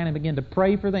fell down and began to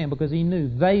pray for them because he knew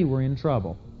they were in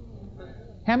trouble.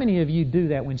 How many of you do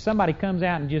that when somebody comes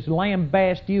out and just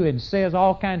lambasts you and says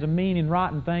all kinds of mean and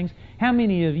rotten things? How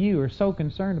many of you are so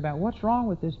concerned about what's wrong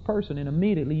with this person and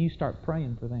immediately you start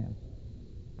praying for them?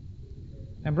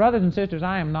 Now, brothers and sisters,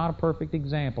 I am not a perfect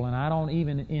example, and I don't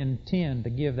even intend to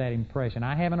give that impression.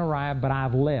 I haven't arrived, but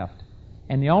I've left.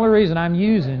 And the only reason I'm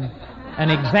using an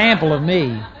example of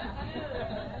me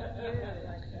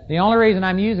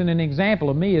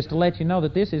is to let you know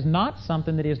that this is not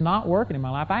something that is not working in my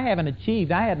life. I haven't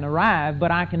achieved, I hadn't arrived,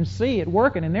 but I can see it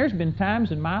working. And there's been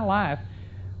times in my life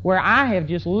where I have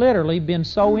just literally been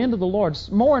so into the Lord,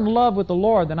 more in love with the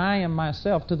Lord than I am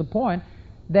myself, to the point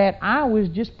that I was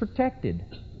just protected.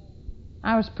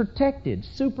 I was protected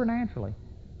supernaturally.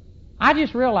 I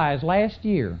just realized last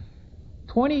year,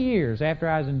 20 years after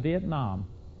I was in Vietnam,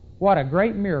 what a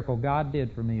great miracle God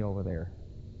did for me over there.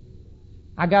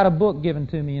 I got a book given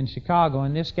to me in Chicago,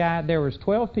 and this guy, there was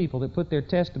 12 people that put their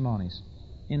testimonies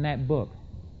in that book.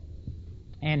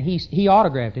 And he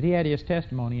autographed it. He had his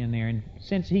testimony in there. And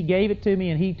since he gave it to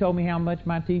me and he told me how much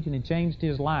my teaching had changed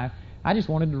his life, I just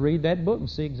wanted to read that book and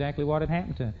see exactly what had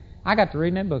happened to him. I got to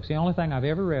reading that book. It's the only thing I've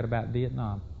ever read about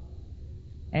Vietnam.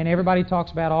 And everybody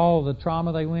talks about all the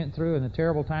trauma they went through and the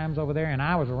terrible times over there, and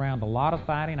I was around a lot of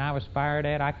fighting. I was fired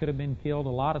at. I could have been killed a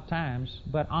lot of times,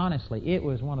 but honestly, it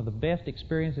was one of the best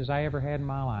experiences I ever had in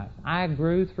my life. I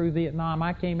grew through Vietnam.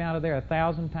 I came out of there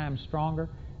 1,000 times stronger,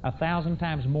 1,000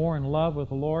 times more in love with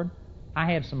the Lord. I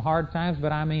had some hard times,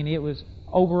 but I mean, it was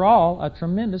overall a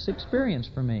tremendous experience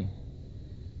for me.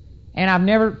 And I've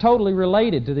never totally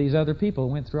related to these other people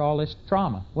who went through all this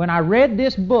trauma. When I read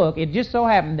this book, it just so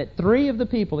happened that 3 of the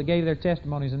people that gave their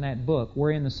testimonies in that book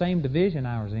were in the same division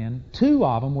I was in. 2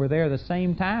 of them were there the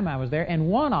same time I was there, and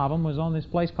 1 of them was on this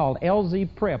place called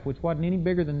LZ Prep, which wasn't any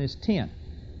bigger than this tent.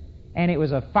 And it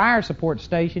was a fire support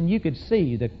station. You could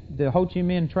see the Ho Chi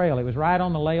Minh Trail. It was right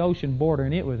on the Laotian border,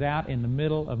 and it was out in the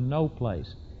middle of no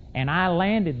place. And I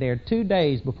landed there 2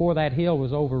 days before that hill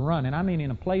was overrun. And I mean,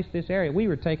 in a place this area, we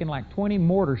were taking like 20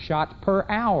 mortar shots per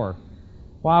hour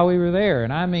while we were there.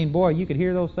 And I mean, boy, you could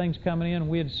hear those things coming in, and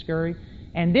we'd scurry.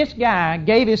 And this guy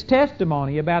gave his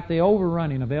testimony about the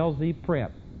overrunning of LZ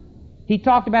Prep. He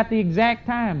talked about the exact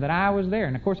time that I was there.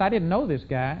 And of course, I didn't know this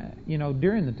guy,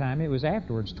 during the time. It was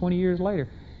afterwards, 20 years later.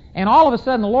 And all of a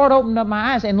sudden, the Lord opened up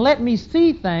my eyes and let me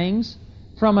see things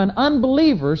from an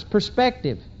unbeliever's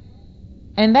perspective.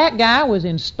 And that guy was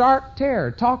in stark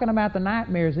terror, talking about the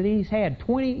nightmares that he's had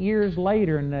 20 years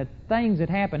later and the things that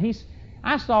happened.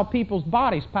 I saw people's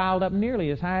bodies piled up nearly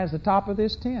as high as the top of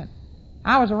this tent.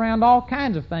 I was around all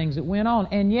kinds of things that went on.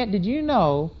 And yet, did you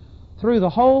know, through the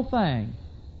whole thing,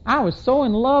 I was so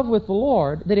in love with the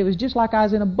Lord that it was just like I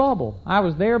was in a bubble. I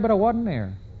was there, but I wasn't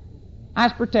there. I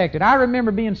was protected. I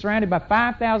remember being surrounded by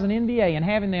 5,000 NBA and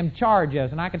having them charge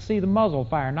us, and I could see the muzzle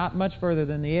fire not much further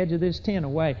than the edge of this tent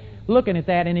away, looking at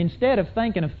that, and instead of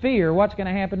thinking of fear, what's going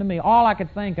to happen to me, all I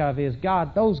could think of is,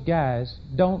 God, those guys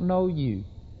don't know you.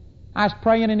 I was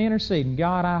praying and interceding,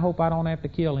 God, I hope I don't have to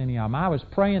kill any of them. I was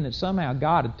praying that somehow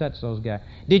God had touched those guys.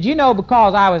 Did you know,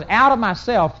 because I was out of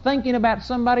myself thinking about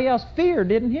somebody else, fear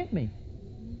didn't hit me.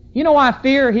 You know why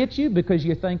fear hits you? Because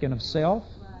you're thinking of self.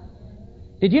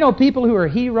 Did you know people who are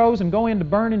heroes and go into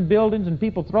burning buildings and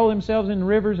people throw themselves in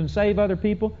rivers and save other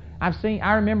people?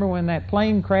 I remember when that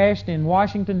plane crashed in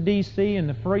Washington, D.C. in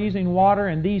the freezing water,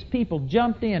 and these people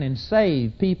jumped in and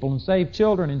saved people and saved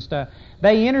children and stuff.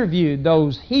 They interviewed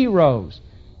those heroes.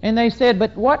 And they said,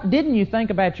 but what didn't you think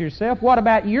about yourself? What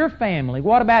about your family?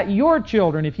 What about your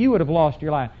children if you would have lost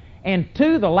your life? And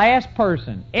to the last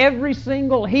person, every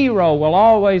single hero will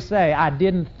always say, I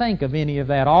didn't think of any of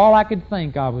that. All I could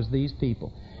think of was these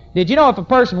people. Did you know if a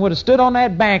person would have stood on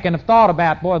that bank and have thought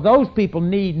about, boy, those people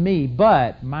need me,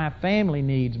 but my family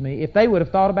needs me, if they would have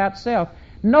thought about self,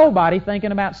 nobody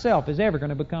thinking about self is ever going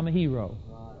to become a hero.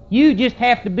 You just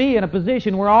have to be in a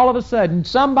position where all of a sudden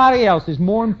somebody else is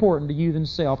more important to you than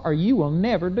self, or you will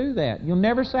never do that. You'll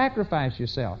never sacrifice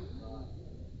yourself.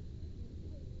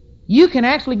 You can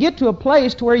actually get to a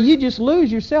place to where you just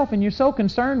lose yourself and you're so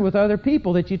concerned with other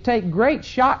people that you take great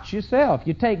shots yourself.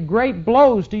 You take great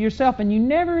blows to yourself and you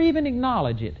never even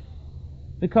acknowledge it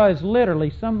because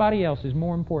literally somebody else is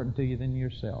more important to you than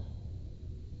yourself.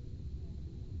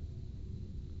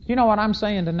 You know what I'm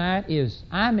saying tonight is,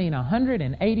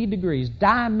 180 degrees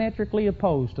diametrically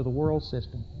opposed to the world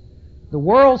system. The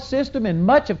world system and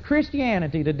much of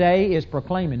Christianity today is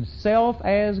proclaiming self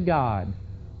as God.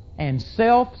 And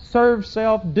self, serve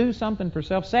self, do something for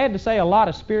self. Sad to say, a lot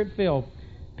of Spirit-filled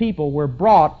people were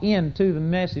brought into the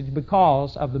message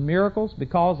because of the miracles,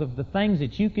 because of the things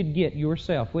that you could get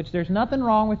yourself, which there's nothing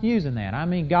wrong with using that. I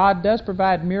mean, God does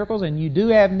provide miracles, and you do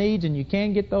have needs, and you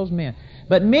can get those men.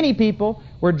 But many people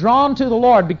were drawn to the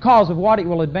Lord because of what it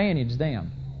will advantage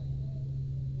them.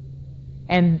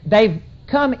 And they've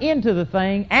come into the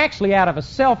thing actually out of a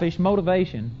selfish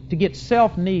motivation to get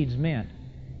self-needs met.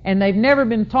 And they've never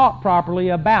been taught properly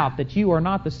about that you are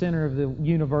not the center of the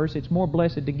universe. It's more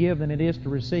blessed to give than it is to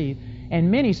receive.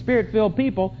 And many Spirit-filled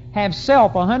people have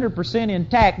self 100%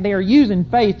 intact. They are using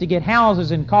faith to get houses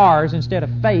and cars instead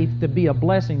of faith to be a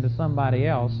blessing to somebody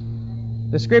else.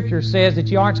 The Scripture says that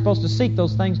you aren't supposed to seek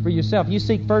those things for yourself. You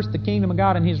seek first the kingdom of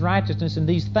God and His righteousness, and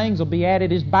these things will be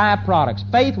added as byproducts.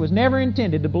 Faith was never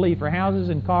intended to believe for houses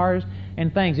and cars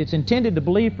and things. It's intended to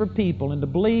believe for people and to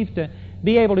believe to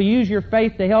be able to use your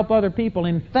faith to help other people,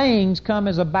 and things come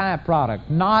as a byproduct,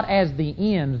 not as the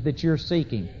ends that you're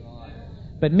seeking.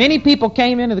 But many people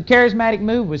came into the charismatic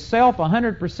move with self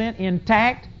 100%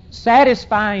 intact,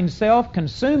 satisfying self,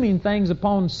 consuming things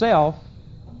upon self,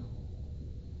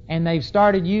 and they've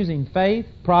started using faith,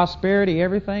 prosperity,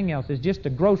 everything else as just a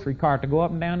grocery cart to go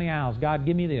up and down the aisles. God,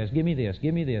 give me this, give me this,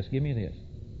 give me this, give me this.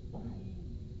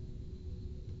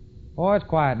 Oh, it's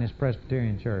quiet in this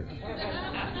Presbyterian church.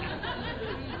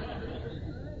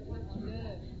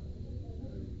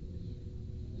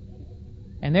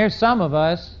 And there's some of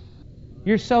us,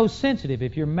 you're so sensitive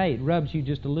if your mate rubs you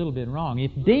just a little bit wrong.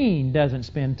 If Dean doesn't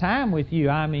spend time with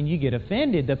you, you get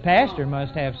offended. The pastor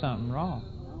must have something wrong.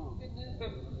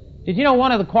 Did you know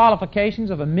one of the qualifications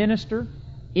of a minister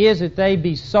is that they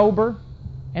be sober?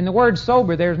 And the word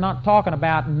sober there is not talking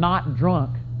about not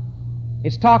drunk.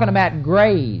 It's talking about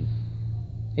grave.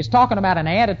 It's talking about an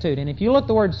attitude. And if you look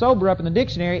the word sober up in the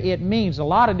dictionary, it means a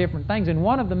lot of different things. And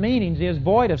one of the meanings is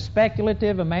void of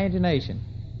speculative imagination.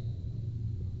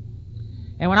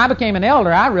 And when I became an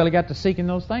elder, I really got to seeking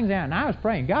those things out. And I was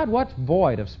praying, God, what's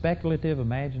void of speculative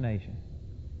imagination?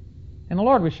 And the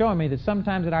Lord was showing me that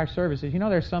sometimes at our services,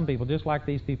 there's some people just like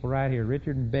these people right here,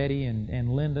 Richard and Betty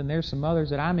and Linda, and there's some others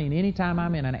that anytime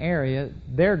I'm in an area,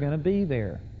 they're going to be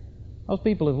there. Those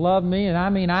people have loved me, and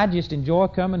I just enjoy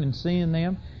coming and seeing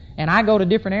them. And I go to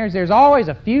different areas. There's always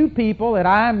a few people that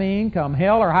come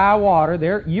hell or high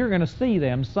water, you're going to see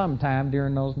them sometime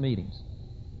during those meetings.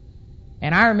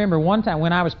 And I remember one time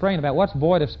when I was praying about what's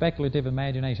void of speculative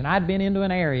imagination, I'd been into an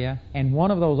area, and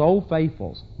one of those old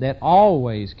faithfuls that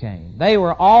always came, they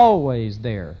were always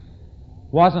there,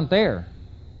 wasn't there.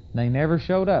 They never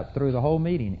showed up through the whole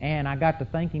meeting. And I got to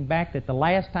thinking back that the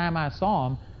last time I saw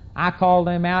them, I called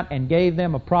them out and gave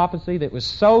them a prophecy that was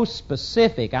so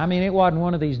specific. I mean, it wasn't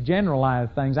one of these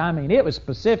generalized things. I mean, it was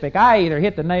specific. I either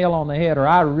hit the nail on the head or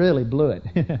I really blew it.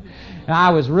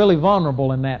 I was really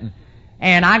vulnerable in that.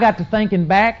 And I got to thinking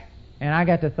back, and I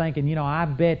got to thinking, I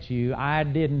bet you I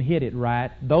didn't hit it right.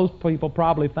 Those people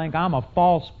probably think I'm a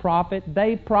false prophet.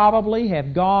 They probably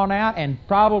have gone out and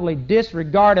probably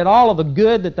disregarded all of the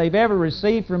good that they've ever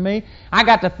received from me. I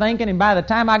got to thinking, and by the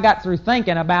time I got through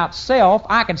thinking about self,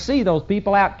 I could see those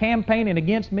people out campaigning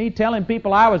against me, telling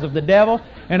people I was of the devil,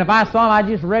 and if I saw them, I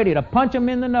was just ready to punch them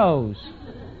in the nose.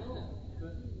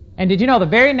 And did you know the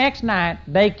very next night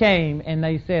they came and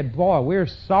they said, boy, we're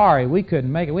sorry we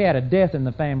couldn't make it. We had a death in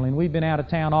the family and we've been out of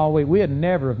town all week. We'd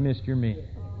never have missed your meeting.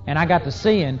 And I got to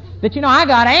seeing that, I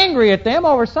got angry at them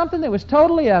over something that was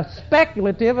totally a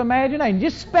speculative imagination.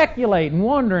 Just speculating,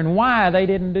 wondering why they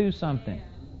didn't do something.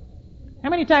 How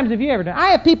many times have you ever done? I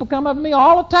have people come up to me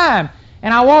all the time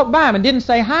and I walk by them and didn't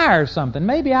say hi or something.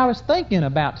 Maybe I was thinking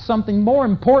about something more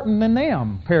important than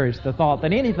them. Perish the thought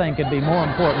that anything could be more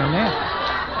important than them.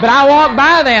 But I walked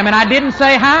by them and I didn't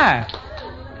say hi.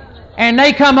 And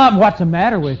they come up, what's the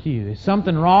matter with you? Is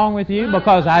something wrong with you?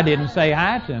 Because I didn't say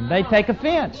hi to them. They take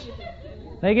offense.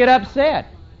 They get upset.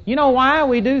 You know why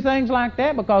we do things like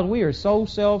that? Because we are so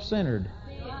self-centered.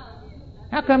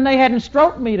 How come they hadn't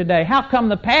stroked me today? How come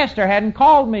the pastor hadn't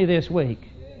called me this week?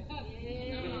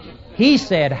 He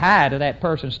said hi to that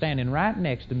person standing right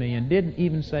next to me and didn't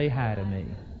even say hi to me.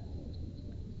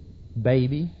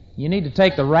 Baby, you need to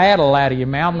take the rattle out of your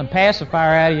mouth and the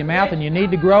pacifier out of your mouth, and you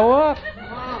need to grow up.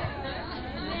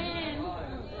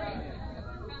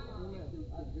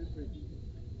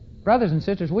 Brothers and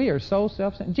sisters, we are so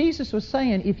self-centered. Jesus was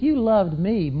saying, if you loved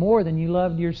me more than you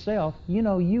loved yourself,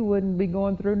 you wouldn't be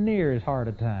going through near as hard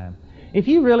a time. If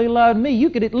you really loved me, you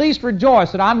could at least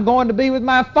rejoice that I'm going to be with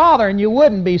my Father, and you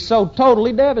wouldn't be so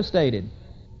totally devastated.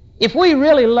 If we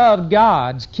really loved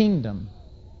God's kingdom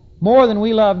more than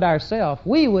we loved ourselves,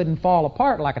 we wouldn't fall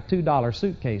apart like a $2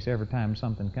 suitcase every time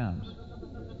something comes.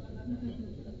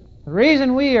 The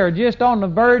reason we are just on the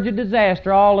verge of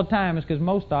disaster all the time is because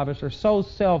most of us are so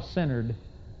self-centered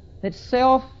that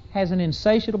self has an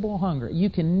insatiable hunger. You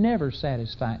can never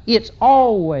satisfy it. It's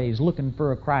always looking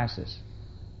for a crisis.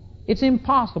 It's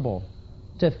impossible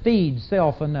to feed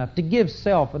self enough, to give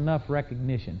self enough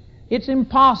recognition. It's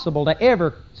impossible to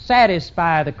ever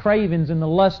satisfy the cravings and the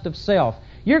lust of self.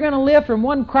 You're going to live from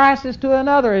one crisis to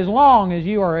another as long as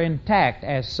you are intact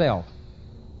as self.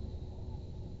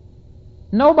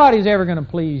 Nobody's ever going to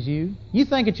please you. You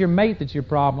think it's your mate that's your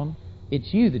problem.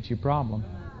 It's you that's your problem.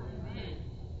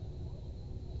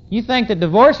 You think that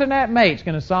divorcing that mate's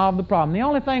going to solve the problem. The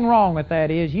only thing wrong with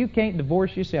that is you can't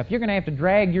divorce yourself. You're going to have to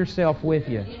drag yourself with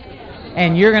you.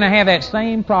 And you're going to have that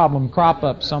same problem crop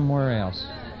up somewhere else.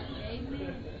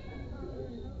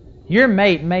 Your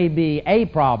mate may be a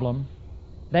problem.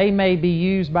 They may be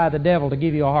used by the devil to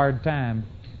give you a hard time,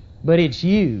 but it's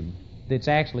you that's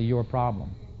actually your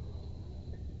problem.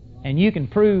 And you can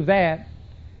prove that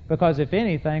because, if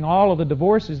anything, all of the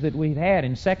divorces that we've had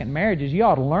in second marriages, you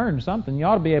ought to learn something. You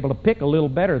ought to be able to pick a little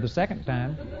better the second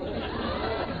time.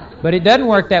 But it doesn't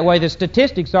work that way. The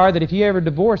statistics are that if you ever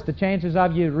divorce, the chances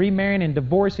of you remarrying and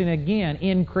divorcing again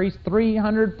increase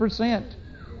 300%.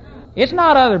 It's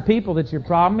not other people that's your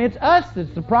problem. It's us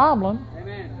that's the problem.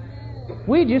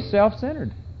 We just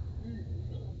self-centered.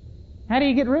 How do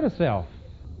you get rid of self?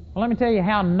 Well, let me tell you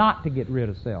how not to get rid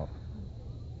of self.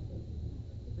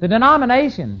 The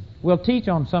denomination will teach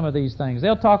on some of these things.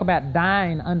 They'll talk about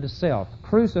dying unto self,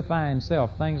 crucifying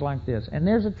self, things like this. And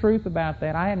there's a truth about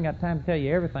that. I haven't got time to tell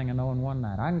you everything I know in one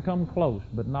night. I can come close,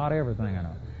 but not everything I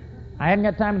know. I haven't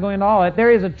got time to go into all that.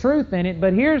 There is a truth in it,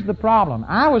 but here's the problem.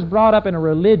 I was brought up in a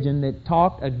religion that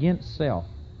talked against self.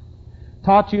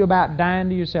 Taught you about dying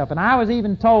to yourself. And I was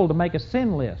even told to make a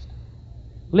sin list.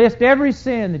 List every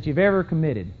sin that you've ever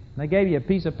committed. And they gave you a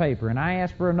piece of paper, and I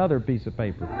asked for another piece of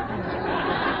paper.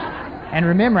 And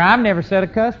remember, I've never said a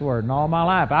cuss word in all my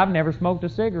life. I've never smoked a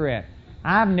cigarette.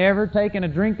 I've never taken a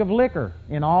drink of liquor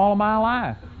in all of my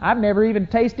life. I've never even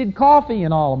tasted coffee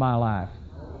in all of my life.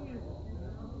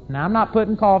 Now, I'm not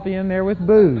putting coffee in there with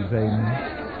booze,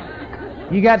 amen.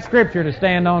 You got Scripture to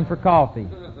stand on for coffee.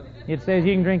 It says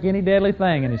you can drink any deadly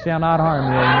thing and it shall not harm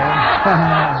you,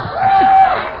 amen.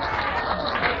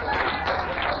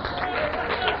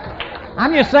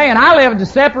 I'm just saying, I lived a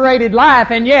separated life,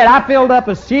 and yet I filled up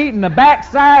a sheet in the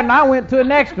backside and I went to the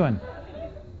next one.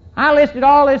 I listed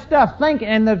all this stuff,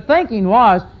 and the thinking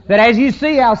was that as you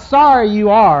see how sorry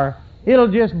you are, it'll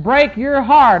just break your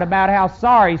heart about how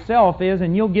sorry self is,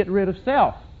 and you'll get rid of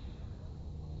self.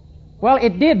 Well,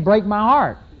 it did break my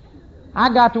heart.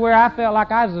 I got to where I felt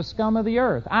like I was the scum of the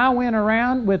earth. I went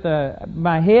around with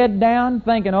my head down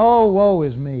thinking, oh, woe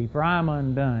is me, for I'm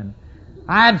undone.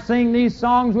 I'd sing these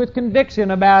songs with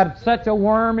conviction about such a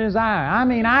worm as I. I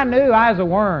mean, I knew I was a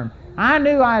worm. I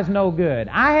knew I was no good.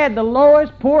 I had the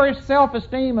lowest, poorest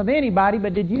self-esteem of anybody,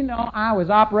 but did you know I was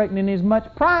operating in as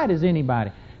much pride as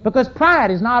anybody? Because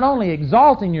pride is not only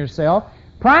exalting yourself,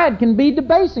 pride can be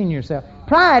debasing yourself.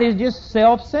 Pride is just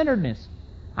self-centeredness.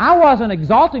 I wasn't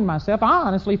exalting myself. I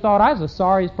honestly thought I was the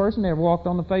sorriest person that ever walked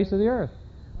on the face of the earth.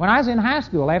 When I was in high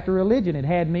school, after religion had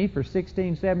had me for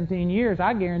 16, 17 years,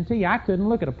 I guarantee you I couldn't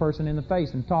look at a person in the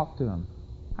face and talk to them.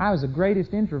 I was the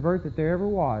greatest introvert that there ever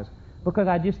was because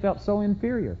I just felt so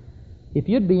inferior. If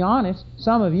you'd be honest,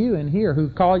 some of you in here who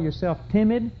call yourself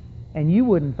timid, and you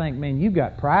wouldn't think, man, you've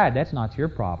got pride, that's not your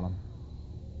problem.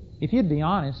 If you'd be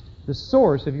honest, the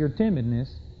source of your timidness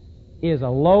is a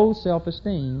low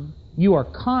self-esteem. You are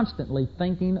constantly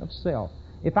thinking of self.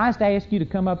 If I was to ask you to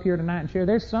come up here tonight and share,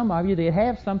 there's some of you that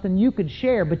have something you could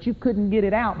share, but you couldn't get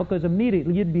it out because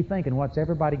immediately you'd be thinking, what's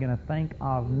everybody going to think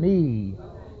of me?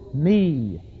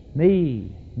 Me,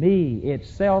 me, me. It's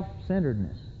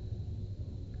self-centeredness.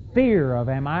 Fear of,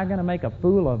 am I going to make a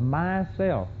fool of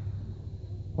myself?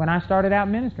 When I started out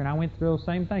ministering, I went through those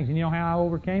same things. And you know how I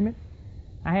overcame it?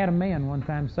 I had a man one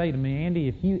time say to me, Andy,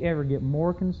 if you ever get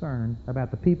more concerned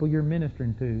about the people you're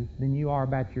ministering to than you are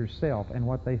about yourself and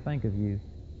what they think of you,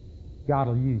 God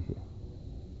will use you.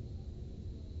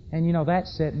 And you know, that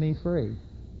set me free.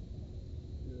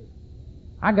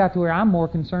 I got to where I'm more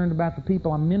concerned about the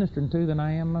people I'm ministering to than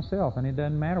I am myself. And it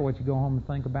doesn't matter what you go home and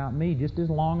think about me, just as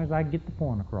long as I get the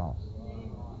point across.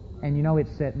 And you know, it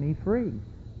set me free.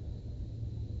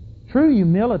 True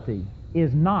humility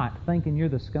is not thinking you're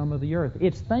the scum of the earth.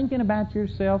 It's thinking about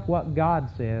yourself what God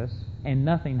says and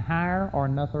nothing higher or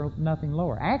nothing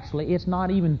lower. Actually, it's not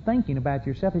even thinking about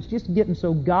yourself. It's just getting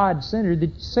so God-centered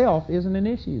that self isn't an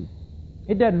issue.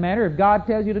 It doesn't matter if God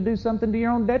tells you to do something to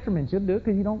your own detriment. You'll do it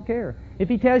because you don't care. If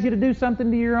He tells you to do something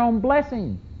to your own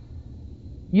blessing,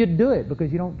 you'd do it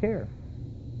because you don't care.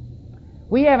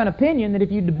 We have an opinion that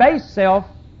if you debase self,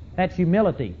 that's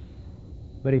humility.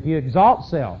 But if you exalt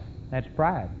self, that's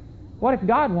pride. What if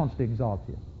God wants to exalt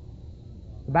you?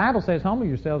 The Bible says, humble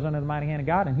yourselves under the mighty hand of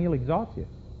God and He'll exalt you.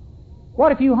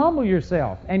 What if you humble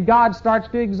yourself and God starts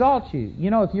to exalt you? You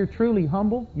know, if you're truly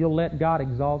humble, you'll let God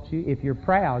exalt you. If you're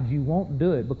proud, you won't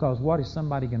do it because what is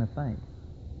somebody going to think?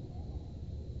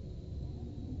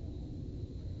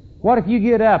 What if you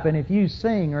get up and if you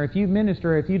sing or if you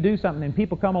minister or if you do something and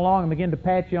people come along and begin to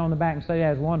pat you on the back and say,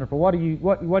 that's wonderful. What do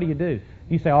you do?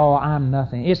 You say, oh, I'm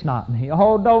nothing. It's not me.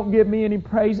 Oh, don't give me any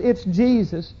praise. It's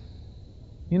Jesus.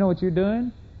 You know what you're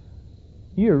doing?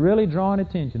 You're really drawing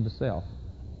attention to self.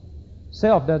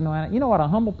 Self doesn't know how to... You know what a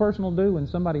humble person will do when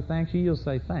somebody thanks you? You'll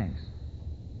say, thanks.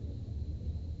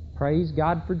 Praise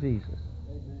God for Jesus.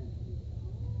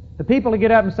 The people that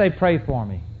get up and say, pray for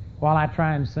me while I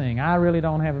try and sing. I really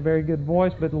don't have a very good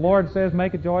voice, but the Lord says,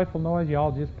 make a joyful noise. You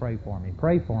all just pray for me.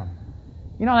 Pray for me.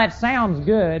 You know, that sounds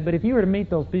good, but if you were to meet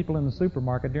those people in the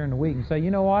supermarket during the week and say,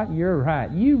 you know what, you're right.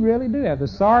 You really do have the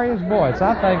sorriest voice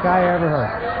I think I ever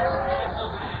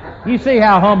heard. You see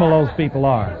how humble those people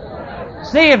are.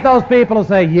 See if those people will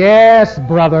say, yes,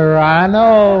 brother, I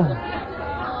know.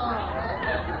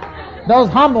 Those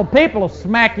humble people will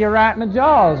smack you right in the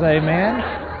jaws,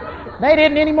 amen. They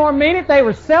didn't any more mean it. They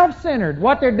were self-centered.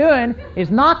 What they're doing is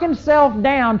knocking self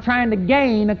down trying to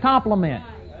gain a compliment.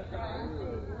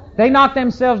 They knock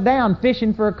themselves down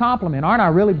fishing for a compliment. Aren't I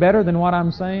really better than what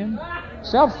I'm saying?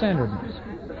 Self-centeredness.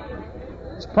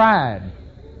 It's pride.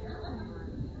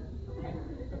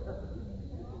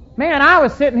 Man, I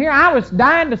was sitting here, I was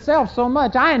dying to self so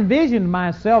much, I envisioned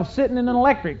myself sitting in an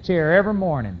electric chair every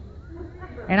morning.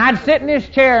 And I'd sit in this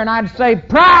chair and I'd say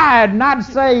pride and I'd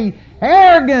say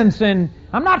arrogance and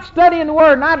I'm not studying the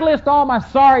Word and I'd list all my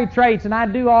sorry traits and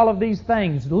I'd do all of these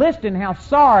things, listing how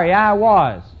sorry I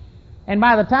was. And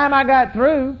by the time I got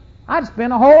through, I'd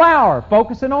spend a whole hour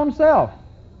focusing on self.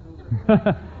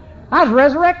 I was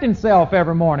resurrecting self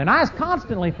every morning. I was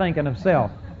constantly thinking of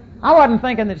self. I wasn't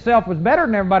thinking that self was better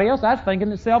than everybody else. I was thinking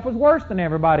that self was worse than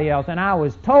everybody else. And I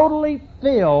was totally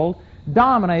filled,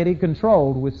 dominated,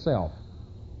 controlled with self.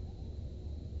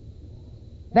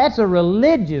 That's a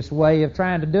religious way of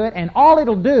trying to do it. And all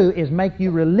it'll do is make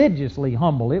you religiously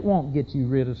humble. It won't get you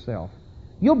rid of self.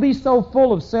 You'll be so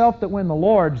full of self that when the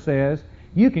Lord says,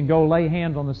 you can go lay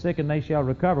hands on the sick and they shall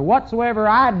recover. Whatsoever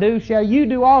I do, shall you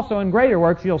do also in greater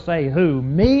works. You'll say, who?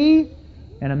 Me?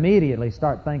 And immediately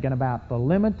start thinking about the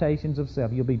limitations of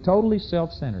self. You'll be totally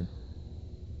self-centered.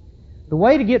 The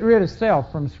way to get rid of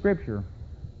self from Scripture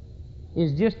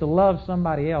is just to love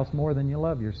somebody else more than you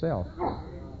love yourself.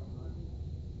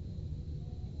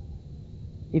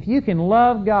 If you can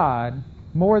love God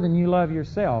more than you love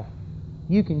yourself,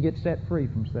 you can get set free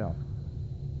from self.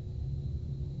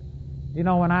 You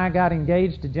know, when I got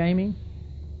engaged to Jamie,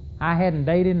 I hadn't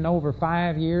dated in over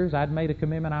 5 years. I'd made a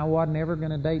commitment I wasn't ever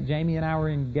going to date. Jamie and I were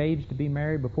engaged to be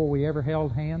married before we ever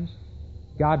held hands.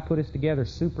 God put us together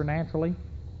supernaturally.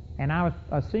 And I was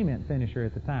a cement finisher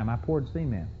at the time. I poured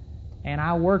cement. And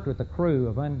I worked with a crew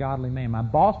of ungodly men. My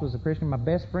boss was a Christian. My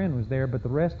best friend was there, but the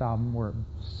rest of them were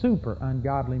super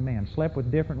ungodly men. Slept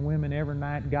with different women every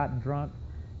night, got drunk,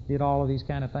 did all of these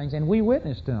kind of things. And we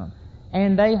witnessed to them.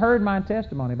 And they heard my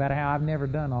testimony about how I've never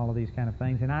done all of these kind of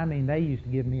things. And I mean, they used to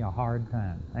give me a hard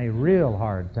time, a real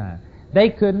hard time. They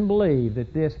couldn't believe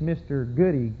that this Mr.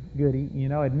 Goody,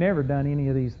 had never done any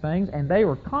of these things. And they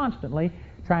were constantly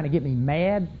trying to get me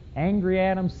mad, angry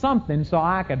at them, something so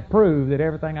I could prove that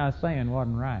everything I was saying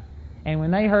wasn't right. And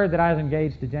when they heard that I was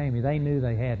engaged to Jamie, they knew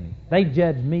they had me. They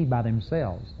judged me by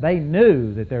themselves. They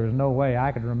knew that there was no way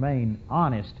I could remain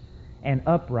honest and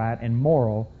upright and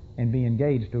moral and be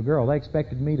engaged to a girl. They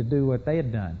expected me to do what they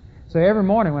had done. So every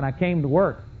morning when I came to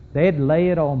work, they'd lay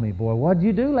it on me. Boy, what'd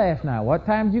you do last night? What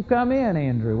time did you come in,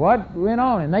 Andrew? What went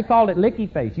on? And they called it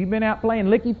licky face. You been out playing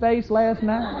licky face last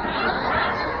night?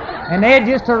 And they'd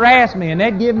just harass me, and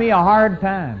they'd give me a hard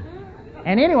time.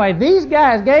 And anyway, these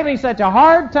guys gave me such a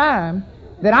hard time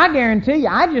that I guarantee you,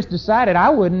 I just decided I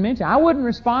wouldn't mention. I wouldn't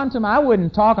respond to them. I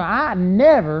wouldn't talk. I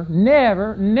never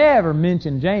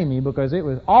mentioned Jamie because it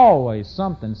was always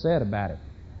something said about it.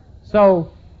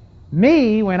 So,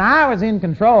 me, when I was in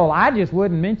control, I just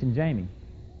wouldn't mention Jamie.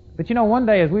 But you know, one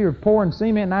day as we were pouring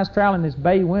cement and I was traveling this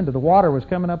bay window, the water was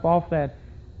coming up off that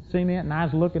cement, and I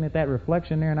was looking at that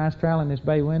reflection there, and I was traveling this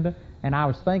bay window, and I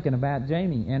was thinking about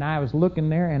Jamie, and I was looking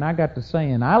there, and I got to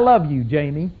saying, I love you,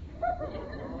 Jamie.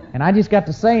 And I just got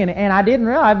to saying it, and I didn't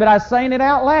realize, but I was saying it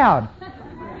out loud.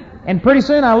 And pretty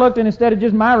soon I looked, and instead of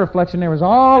just my reflection, there was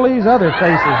all these other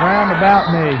faces round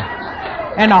about me.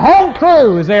 And the whole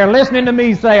crew was there listening to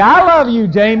me say, I love you,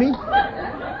 Jamie.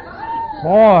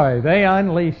 Boy, they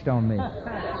unleashed on me.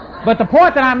 But the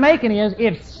point that I'm making is,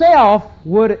 if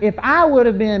I would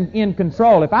have been in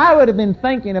control, if I would have been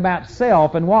thinking about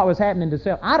self and what was happening to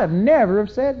self, I'd have never have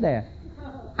said that.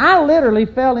 I literally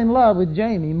fell in love with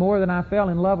Jamie more than I fell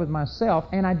in love with myself,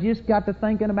 and I just got to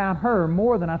thinking about her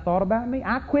more than I thought about me.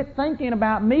 I quit thinking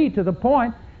about me to the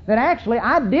point that actually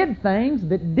I did things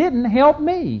that didn't help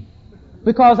me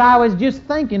because I was just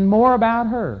thinking more about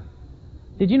her.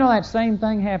 Did you know that same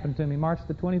thing happened to me March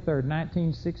the 23rd,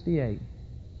 1968?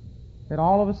 That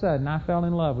all of a sudden I fell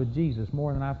in love with Jesus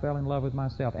more than I fell in love with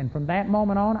myself. And from that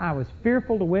moment on, I was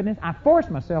fearful to witness. I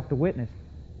forced myself to witness,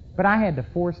 but I had to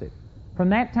force it. From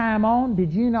that time on,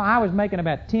 did you know I was making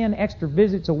about 10 extra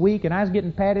visits a week, and I was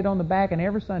getting patted on the back, and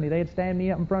every Sunday they'd stand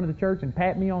me up in front of the church and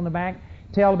pat me on the back,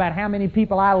 tell about how many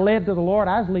people I led to the Lord.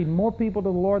 I was leading more people to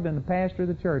the Lord than the pastor of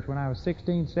the church when I was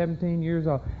 16, 17 years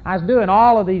old. I was doing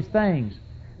all of these things.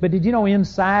 But did you know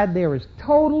inside there was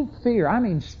total fear,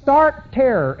 stark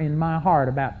terror in my heart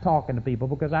about talking to people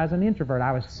because I was an introvert.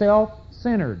 I was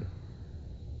self-centered.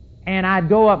 And I'd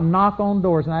go up and knock on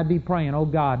doors and I'd be praying, oh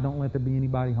God, don't let there be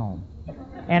anybody home.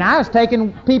 And I was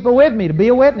taking people with me to be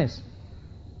a witness.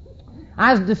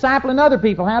 I was discipling other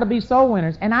people how to be soul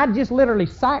winners. And I'd just literally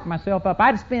psych myself up.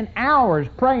 I'd spend hours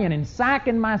praying and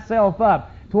psyching myself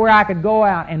up to where I could go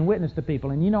out and witness to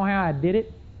people. And you know how I did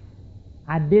it?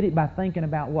 I did it by thinking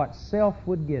about what self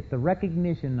would get, the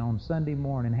recognition on Sunday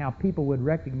morning, how people would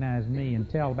recognize me and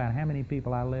tell about how many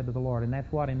people I led to the Lord. And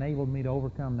that's what enabled me to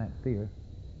overcome that fear.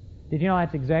 Did you know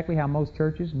that's exactly how most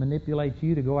churches manipulate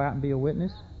you to go out and be a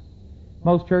witness?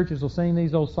 Most churches will sing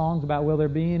these old songs about, will there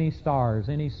be any stars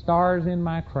in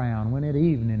my crown, when at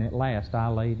evening at last I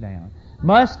lay down.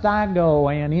 Must I go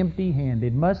and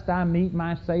empty-handed? Must I meet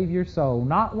my Savior so?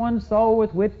 Not one soul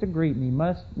with which to greet him.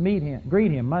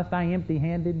 Must I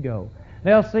empty-handed go?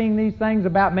 They'll sing these things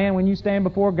about, man, when you stand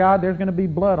before God, there's going to be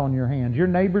blood on your hands. Your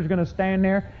neighbor's going to stand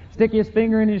there, stick his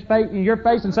finger in your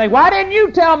face and say, why didn't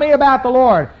you tell me about the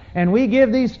Lord? And we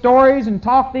give these stories and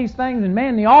talk these things, and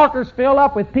man, the altars fill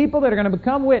up with people that are going to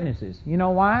become witnesses. You know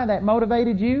why that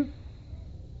motivated you?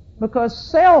 Because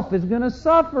self is going to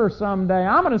suffer someday.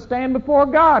 I'm going to stand before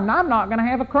God, and I'm not going to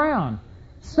have a crown.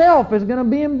 Self is going to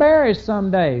be embarrassed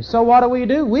someday. So what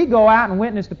do? We go out and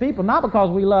witness to people, not because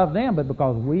we love them, but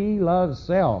because we love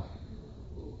self.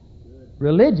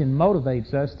 Religion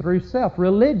motivates us through self.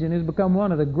 Religion has become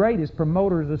one of the greatest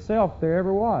promoters of self there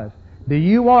ever was. Do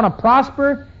you want to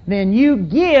prosper? Then you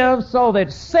give so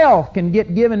that self can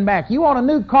get given back. You want a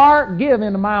new car? Give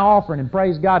into my offering and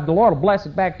praise God. The Lord will bless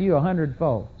it back to you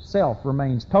 100-fold. Self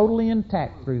remains totally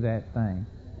intact through that thing.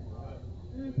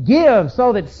 Give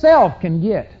so that self can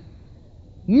get.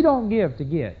 You don't give to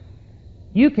get.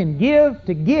 You can give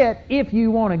to get if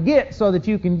you want to get so that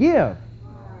you can give.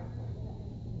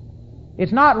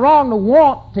 It's not wrong to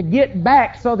want to get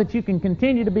back so that you can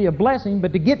continue to be a blessing,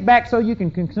 but to get back so you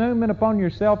can consume it upon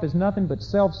yourself is nothing but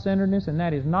self-centeredness, and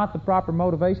that is not the proper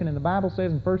motivation. And the Bible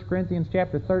says in 1 Corinthians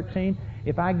chapter 13,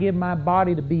 if I give my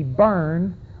body to be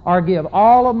burned, or give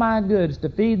all of my goods to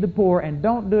feed the poor, and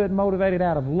don't do it motivated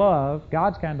out of love,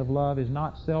 God's kind of love is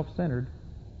not self-centered,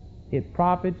 it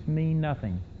profits me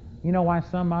nothing. You know why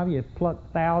some of you have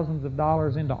plucked thousands of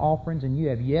dollars into offerings and you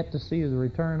have yet to see the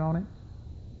return on it?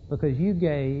 Because you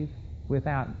gave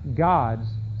without God's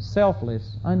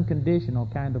selfless, unconditional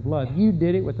kind of love. You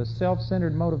did it with a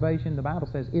self-centered motivation. The Bible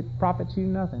says it profits you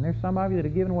nothing. There's some of you that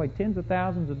have given away tens of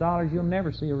thousands of dollars you'll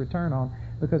never see a return on,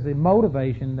 because the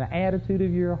motivation, the attitude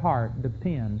of your heart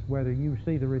depends whether you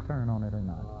see the return on it or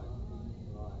not.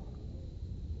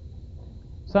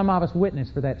 Some of us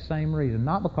witness for that same reason,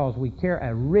 not because we care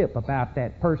a rip about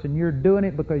that person. You're doing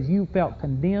it because you felt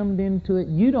condemned into it.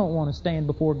 You don't want to stand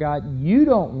before God. You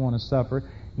don't want to suffer.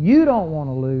 You don't want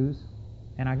to lose.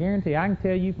 And I guarantee, I can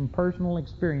tell you from personal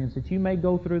experience that you may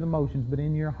go through the motions, but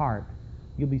in your heart,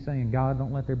 you'll be saying, God,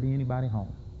 don't let there be anybody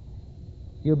home.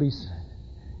 You'll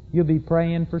be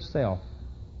praying for self.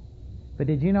 But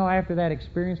did you know after that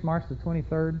experience, March the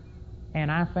 23rd,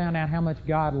 and I found out how much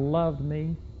God loved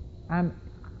me? I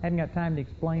hadn't got time to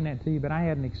explain that to you, but I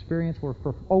had an experience where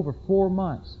for over 4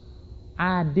 months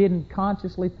I didn't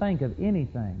consciously think of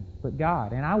anything but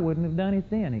God. And I wouldn't have done it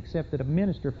then, except that a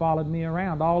minister followed me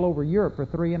around all over Europe for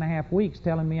 3.5 weeks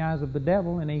telling me I was of the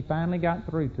devil, and he finally got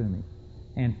through to me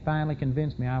and finally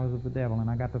convinced me I was of the devil, and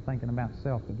I got to thinking about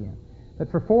self again. But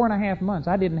for 4.5 months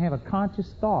I didn't have a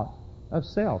conscious thought of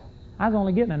self. I was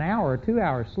only getting an hour or 2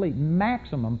 hours sleep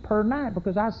maximum per night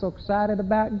because I was so excited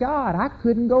about God. I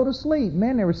couldn't go to sleep.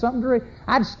 Man, there was something to read.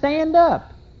 I'd stand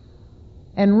up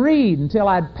and read until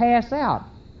I'd pass out.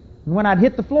 And when I'd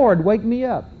hit the floor, it'd wake me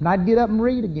up. And I'd get up and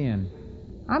read again.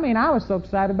 I mean, I was so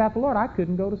excited about the Lord, I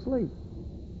couldn't go to sleep.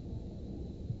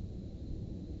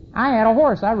 I had a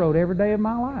horse I rode every day of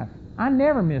my life. I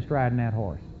never missed riding that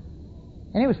horse.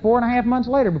 And it was 4.5 months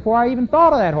later before I even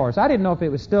thought of that horse. I didn't know if it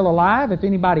was still alive, if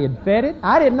anybody had fed it.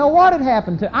 I didn't know what had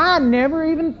happened to it. I never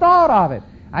even thought of it.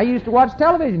 I used to watch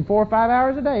television 4 or 5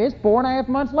 hours a day. It's 4.5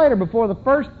 months later before the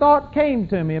first thought came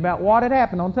to me about what had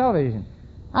happened on television.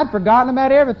 I'd forgotten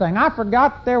about everything. I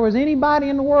forgot that there was anybody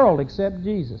in the world except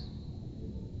Jesus.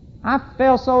 I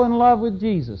fell so in love with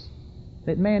Jesus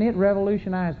that, man, it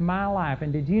revolutionized my life.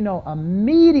 And did you know,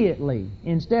 immediately,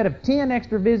 instead of 10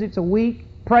 extra visits a week,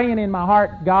 praying in my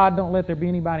heart, God, don't let there be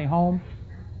anybody home,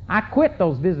 I quit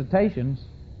those visitations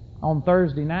on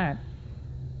Thursday night,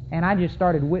 and I just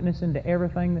started witnessing to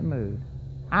everything that moved.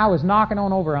 I was knocking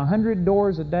on over 100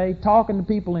 doors a day, talking to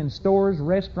people in stores,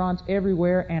 restaurants,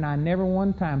 everywhere, and I never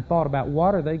one time thought about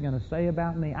what are they going to say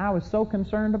about me. I was so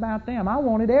concerned about them. I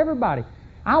wanted everybody.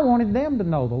 I wanted them to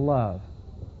know the love.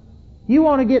 You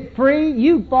want to get free?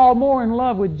 You fall more in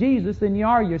love with Jesus than you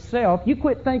are yourself. You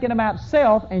quit thinking about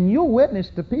self, and you'll witness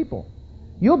to people.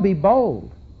 You'll be bold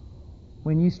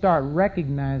when you start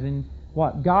recognizing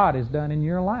what God has done in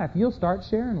your life. You'll start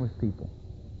sharing with people.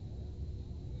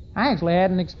 I actually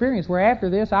had an experience where after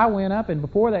this I went up, and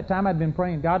before that time I'd been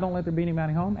praying, God, don't let there be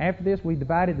anybody home. After this we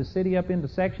divided the city up into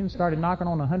sections, started knocking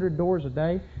on 100 doors a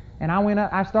day, and I went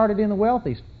up. I started in the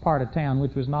wealthiest part of town,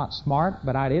 which was not smart,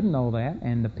 but I didn't know that,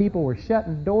 and the people were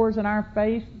shutting doors in our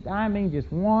face, I mean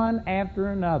just one after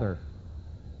another.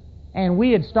 And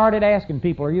we had started asking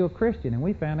people, are you a Christian? And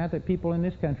we found out that people in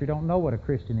this country don't know what a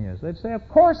Christian is. They'd say, of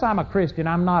course I'm a Christian.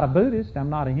 I'm not a Buddhist. I'm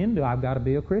not a Hindu. I've got to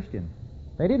be a Christian.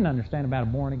 They didn't understand about a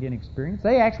born-again experience.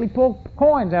 They actually pulled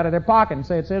coins out of their pocket and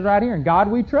said, it says right here, in God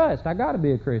we trust. I got to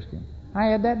be a Christian. I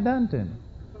had that done to me.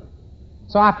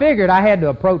 So I figured I had to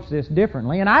approach this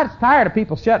differently, and I was tired of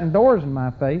people shutting doors in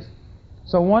my face.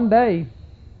 So one day,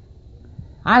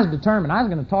 I was determined I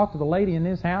was going to talk to the lady in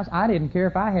this house. I didn't care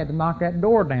if I had to knock that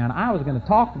door down. I was going to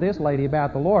talk to this lady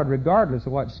about the Lord regardless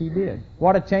of what she did.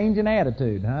 What a change in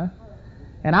attitude, huh?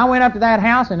 And I went up to that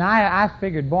house, and I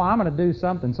figured, boy, I'm going to do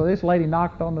something. So this lady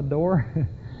knocked on the door,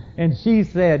 and she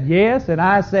said yes, and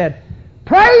I said,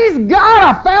 praise God,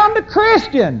 I found a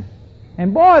Christian.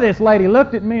 And boy, this lady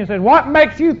looked at me and said, what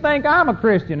makes you think I'm a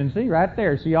Christian? And see, right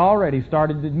there, she already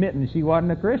started admitting she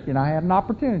wasn't a Christian. I had an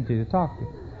opportunity to talk to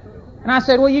her. And I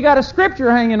said, well, you got a scripture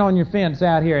hanging on your fence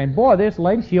out here. And boy, this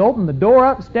lady, she opened the door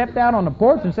up, stepped out on the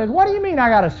porch and said, what do you mean I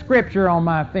got a scripture on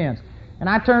my fence? And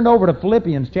I turned over to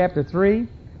Philippians chapter 3,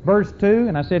 verse 2,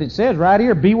 and I said, it says right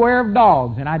here, beware of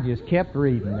dogs. And I just kept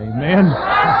reading. Amen.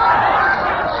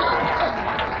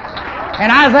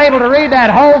 And I was able to read that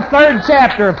whole 3rd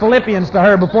chapter of Philippians to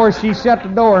her before she shut the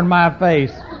door in my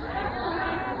face.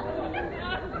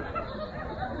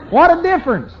 What a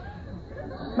difference.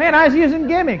 Man, I was using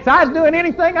gimmicks. I was doing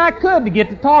anything I could to get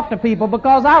to talk to people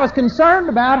because I was concerned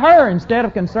about her instead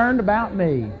of concerned about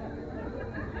me.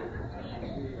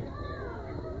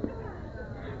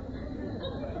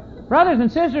 Brothers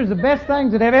and sisters, the best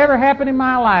things that have ever happened in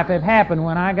my life have happened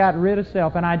when I got rid of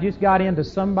self and I just got into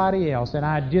somebody else and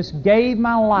I just gave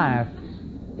my life.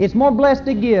 It's more blessed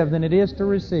to give than it is to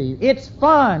receive. It's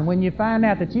fun when you find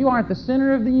out that you aren't the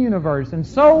center of the universe. And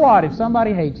so what if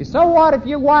somebody hates you? So what if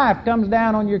your wife comes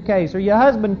down on your case or your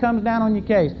husband comes down on your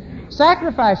case?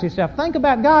 Sacrifice yourself. Think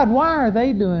about God. Why are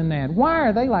they doing that? Why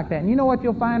are they like that? And you know what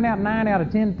you'll find out 9 out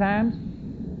of 10 times?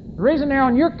 The reason they're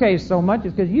on your case so much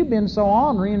is because you've been so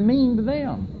ornery and mean to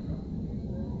them.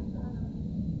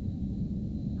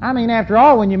 I mean, after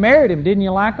all, when you married him, didn't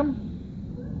you like them?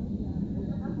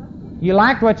 You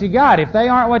liked what you got. If they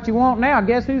aren't what you want now,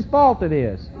 guess whose fault it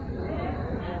is?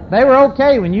 They were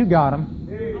okay when you got them.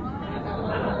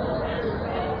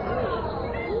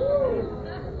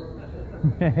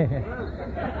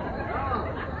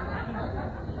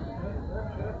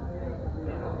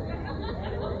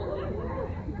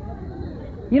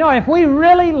 You know, if we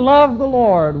really loved the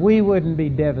Lord, we wouldn't be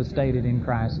devastated in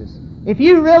crisis. If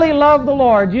you really love the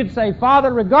Lord, you'd say,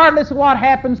 Father, regardless of what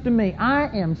happens to me,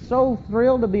 I am so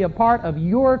thrilled to be a part of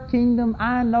your kingdom.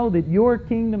 I know that your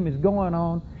kingdom is going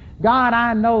on. God,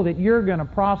 I know that you're going to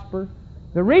prosper.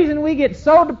 The reason we get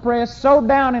so depressed, so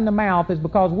down in the mouth, is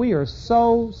because we are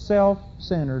so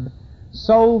self-centered,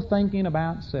 so thinking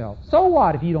about self. So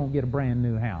what if you don't get a brand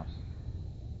new house?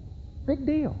 Big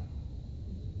deal.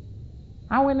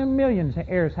 I went to a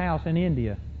millionaire's house in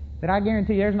India. That I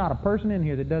guarantee there's not a person in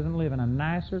here that doesn't live in a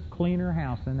nicer, cleaner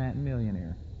house than that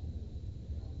millionaire.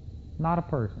 Not a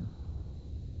person.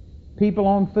 People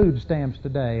on food stamps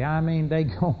today, I mean, they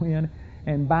go in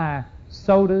and buy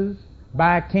sodas,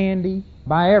 buy candy,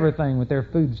 buy everything with their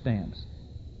food stamps.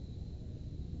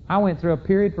 I went through a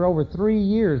period for over 3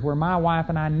 years where my wife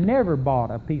and I never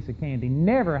bought a piece of candy,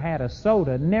 never had a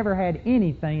soda, never had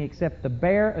anything except the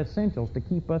bare essentials to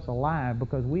keep us alive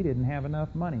because we didn't have enough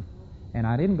money. And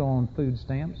I didn't go on food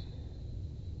stamps.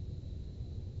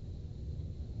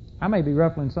 I may be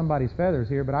ruffling somebody's feathers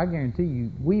here, but I guarantee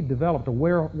you we've developed a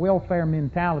welfare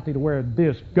mentality to where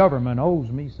this government owes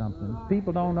me something.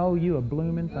 People don't owe you a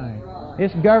blooming thing.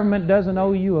 This government doesn't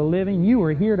owe you a living. You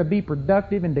are here to be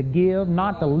productive and to give,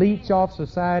 not to leech off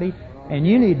society. And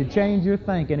you need to change your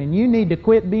thinking. And you need to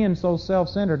quit being so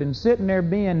self-centered and sitting there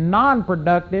being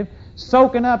non-productive,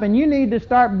 soaking up, and you need to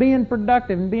start being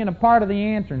productive and being a part of the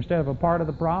answer instead of a part of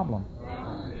the problem.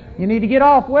 You need to get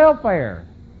off welfare.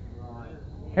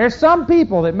 There's some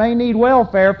people that may need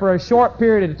welfare for a short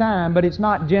period of time, but it's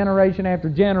not generation after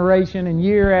generation and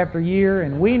year after year,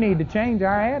 and we need to change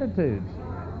our attitudes.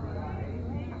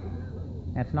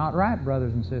 That's not right,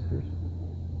 brothers and sisters.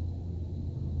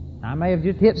 I may have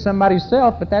just hit somebody's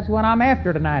self, but that's what I'm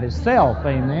after tonight, is self.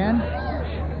 Amen.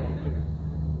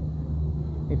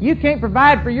 If you can't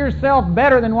provide for yourself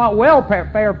better than what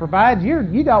welfare provides,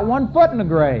 you got one foot in the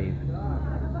grave.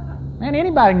 Man,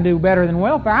 anybody can do better than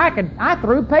welfare. I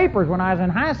threw papers when I was in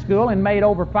high school and made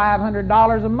over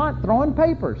 $500 a month throwing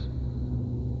papers.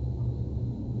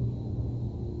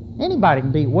 Anybody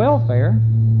can beat welfare.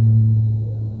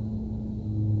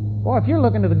 Boy, if you're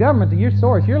looking to the government to your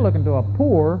source, you're looking to a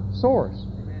poor source.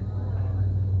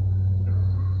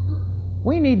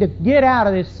 We need to get out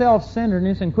of this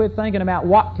self-centeredness and quit thinking about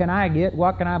what can I get,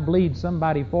 what can I bleed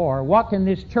somebody for, what can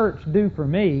this church do for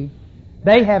me.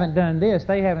 They haven't done this,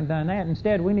 they haven't done that.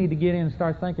 Instead, we need to get in and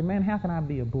start thinking, man, how can I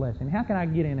be a blessing? How can I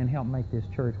get in and help make this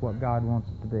church what God wants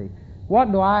it to be?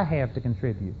 What do I have to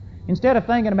contribute? Instead of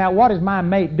thinking about what is my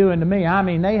mate doing to me, I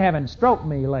mean, they haven't stroked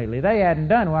me lately. They hadn't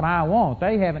done what I want.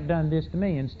 They haven't done this to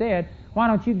me. Instead, why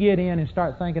don't you get in and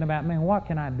start thinking about, man, what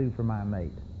can I do for my mate?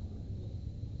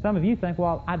 Some of you think,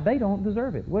 well, they don't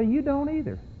deserve it. Well, you don't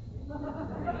either.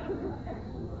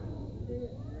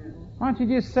 Why don't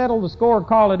you just settle the score,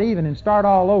 call it even, and start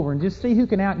all over and just see who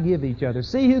can outgive each other.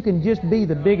 See who can just be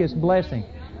the biggest blessing.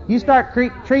 You start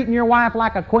treating your wife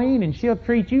like a queen and she'll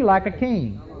treat you like a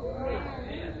king.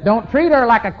 Don't treat her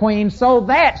like a queen so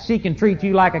that she can treat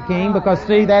you like a king, because,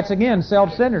 see, that's, again,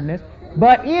 self-centeredness.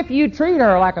 But if you treat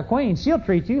her like a queen, she'll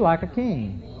treat you like a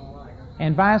king.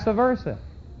 and vice versa.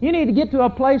 You need to get to a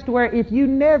place to where if you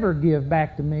never give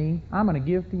back to me, I'm going to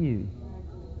give to you.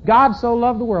 God so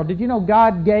loved the world. Did you know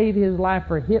God gave His life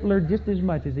for Hitler just as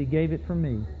much as He gave it for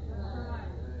me?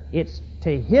 It's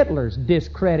to Hitler's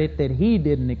discredit that he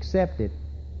didn't accept it.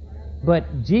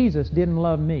 But Jesus didn't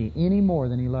love me any more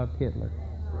than He loved Hitler.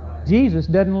 Jesus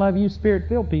doesn't love you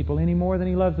Spirit-filled people any more than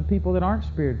He loves the people that aren't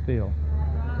Spirit-filled.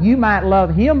 You might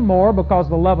love Him more because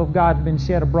the love of God's been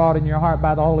shed abroad in your heart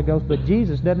by the Holy Ghost, but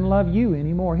Jesus doesn't love you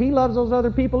anymore. He loves those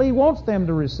other people He wants them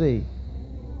to receive.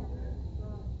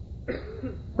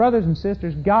 Brothers and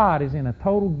sisters, God is in a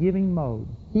total giving mode.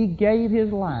 He gave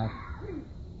His life.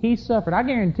 He suffered. I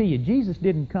guarantee you, Jesus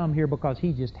didn't come here because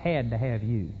He just had to have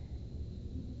you.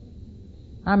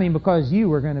 I mean, because you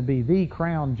were going to be the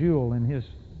crown jewel in His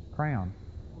crown.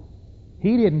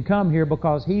 He didn't come here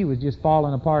because He was just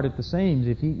falling apart at the seams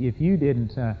if you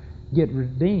didn't get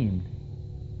redeemed.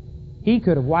 He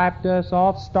could have wiped us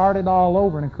off, started all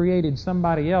over, and created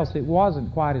somebody else that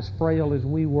wasn't quite as frail as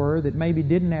we were, that maybe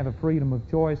didn't have a freedom of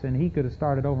choice, and He could have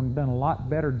started over and done a lot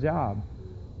better job.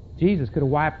 Jesus could have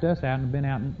wiped us out and been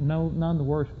out none the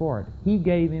worse for it. He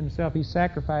gave Himself. He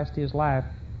sacrificed His life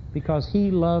because He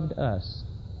loved us.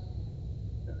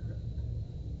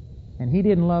 And He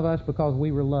didn't love us because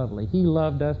we were lovely. He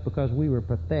loved us because we were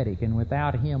pathetic, and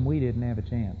without Him we didn't have a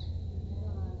chance.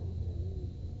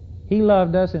 He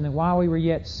loved us, and that while we were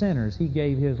yet sinners, He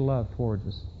gave His love towards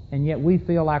us. And yet we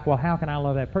feel like, well, how can I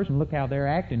love that person? Look how they're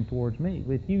acting towards me.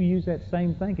 If you use that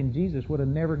same thinking, Jesus would have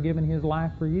never given His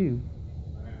life for you.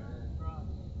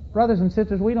 Brothers and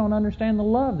sisters, we don't understand the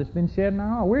love that's been shed in our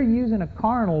heart. We're using a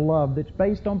carnal love that's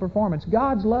based on performance.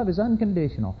 God's love is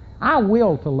unconditional. I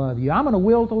will to love you. I'm going to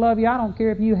will to love you. I don't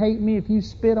care if you hate me, if you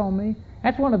spit on me.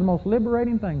 That's one of the most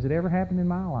liberating things that ever happened in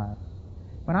my life.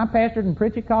 When I pastored in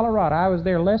Pritchett, Colorado, I was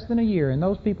there less than a year, and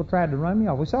those people tried to run me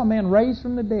off. We saw men raised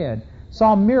from the dead,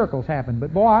 saw miracles happen,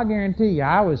 but boy, I guarantee you,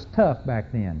 I was tough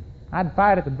back then. I'd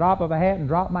fight at the drop of a hat and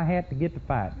drop my hat to get to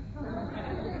fight.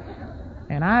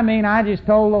 And I mean, I just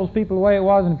told those people the way it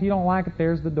was, and if you don't like it,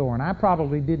 there's the door. And I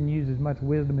probably didn't use as much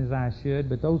wisdom as I should,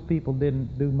 but those people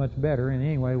didn't do much better. And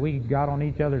anyway, we got on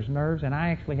each other's nerves, and I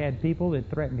actually had people that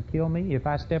threatened to kill me. If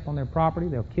I step on their property,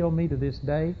 they'll kill me to this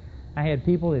day. I had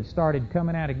people that started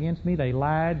coming out against me. They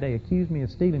lied. They accused me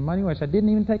of stealing money, which I didn't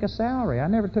even take a salary. I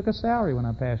never took a salary when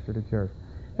I pastored a church.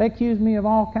 They accused me of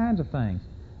all kinds of things.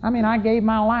 I mean, I gave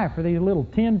my life for these little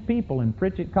 10 people in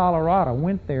Pritchett, Colorado.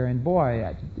 Went there, and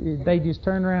boy, they just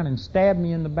turned around and stabbed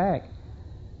me in the back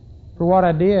for what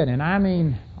I did. And I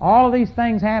mean, all of these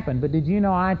things happened, but did you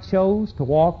know I chose to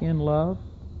walk in love?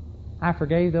 I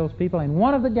forgave those people, and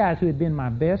one of the guys who had been my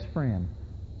best friend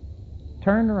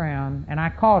turned around, and I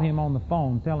caught him on the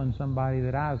phone telling somebody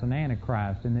that I was an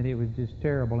antichrist and that it was just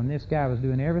terrible, and this guy was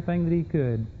doing everything that he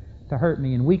could to hurt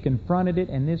me, and we confronted it,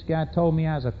 and this guy told me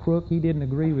I was a crook. He didn't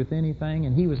agree with anything,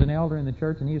 and he was an elder in the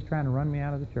church, and he was trying to run me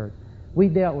out of the church. We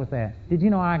dealt with that. Did you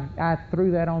know I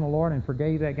threw that on the Lord and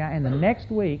forgave that guy? And the next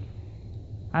week,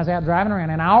 I was out driving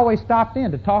around, and I always stopped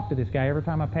in to talk to this guy every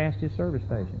time I passed his service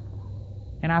station.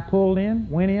 And I pulled in,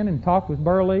 went in and talked with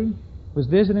Burley, was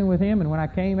visiting with him, and when I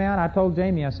came out, I told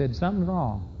Jamie, I said, something's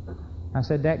wrong. I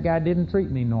said, that guy didn't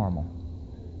treat me normal.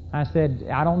 I said,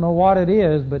 I don't know what it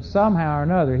is, but somehow or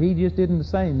another, he just isn't the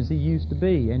same as he used to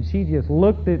be. And she just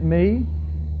looked at me,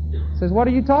 says, what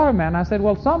are you talking about? And I said,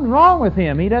 well, something's wrong with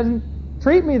him. He doesn't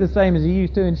treat me the same as he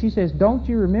used to. And she says, don't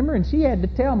you remember? And she had to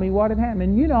tell me what had happened.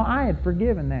 And you know, I had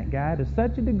forgiven that guy to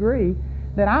such a degree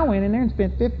that I went in there and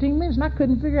spent 15 minutes, and I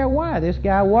couldn't figure out why this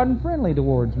guy wasn't friendly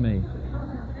towards me.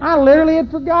 I literally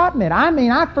had forgotten it. I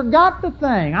mean, I forgot the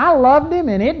thing. I loved him,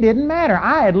 and it didn't matter.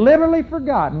 I had literally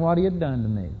forgotten what he had done to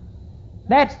me.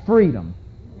 That's freedom.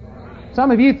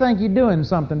 Some of you think you're doing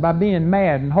something by being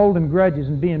mad and holding grudges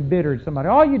and being bitter at somebody.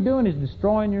 All you're doing is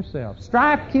destroying yourself.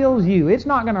 Strife kills you. It's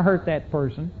not going to hurt that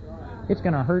person. It's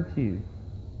going to hurt you.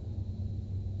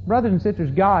 Brothers and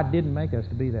sisters, God didn't make us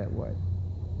to be that way.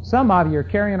 Some of you are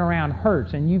carrying around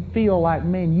hurts, and you feel like,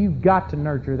 man, you've got to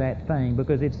nurture that thing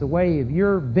because it's the way of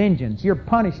your vengeance. You're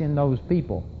punishing those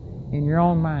people in your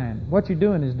own mind. What you're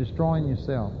doing is destroying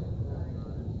yourself.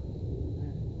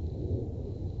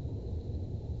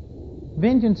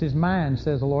 Vengeance is mine,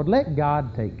 says the Lord. Let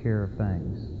God take care of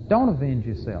things. Don't avenge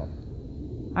yourself.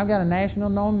 I've got a national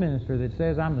known minister that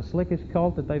says I'm the slickest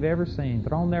cult that they've ever seen,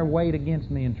 throwing their weight against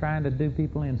me and trying to do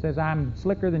people in. Says I'm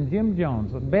slicker than Jim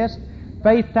Jones, the best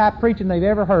faith-type preaching they've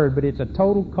ever heard, but it's a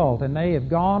total cult, and they have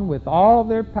gone with all of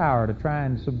their power to try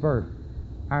and subvert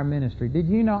our ministry. Did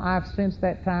you know since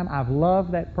that time, I've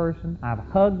loved that person, I've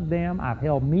hugged them, I've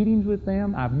held meetings with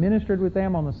them, I've ministered with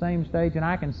them on the same stage, and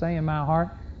I can say in my heart,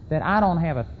 that I don't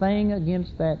have a thing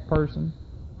against that person.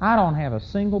 I don't have a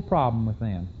single problem with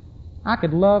them. I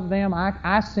could love them.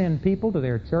 I send people to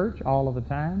their church all of the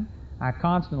time. I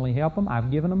constantly help them. I've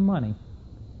given them money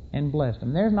and blessed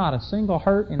them. There's not a single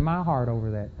hurt in my heart over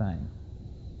that thing.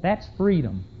 That's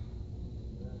freedom.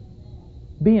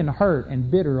 Being hurt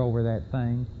and bitter over that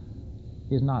thing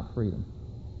is not freedom.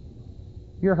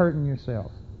 You're hurting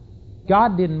yourself.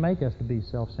 God didn't make us to be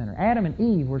self-centered. Adam and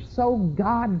Eve were so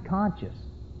God-conscious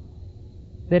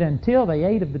that until they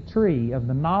ate of the tree of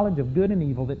the knowledge of good and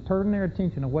evil that turned their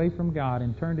attention away from God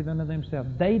and turned it unto themselves,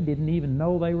 they didn't even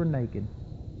know they were naked.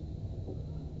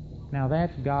 Now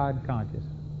that's God-conscious.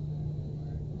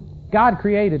 God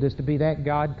created us to be that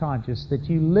God-conscious that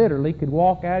you literally could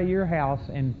walk out of your house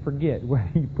and forget whether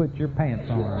you put your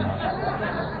pants on or not.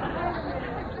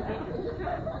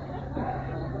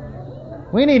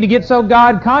 We need to get so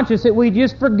God-conscious that we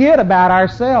just forget about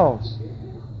ourselves.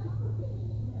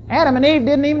 Adam and Eve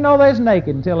didn't even know they was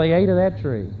naked until they ate of that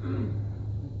tree.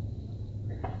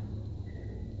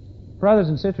 Brothers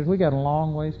and sisters, we got a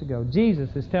long ways to go.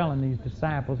 Jesus is telling these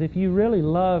disciples, if you really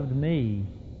loved me,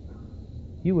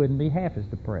 you wouldn't be half as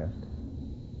depressed.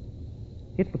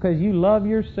 It's because you love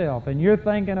yourself and you're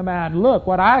thinking about, look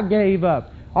what I gave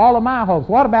up, all of my hopes.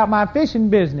 What about my fishing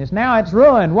business? Now it's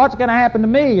ruined. What's going to happen to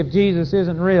me if Jesus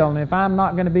isn't real and if I'm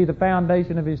not going to be the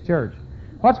foundation of His church?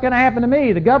 What's going to happen to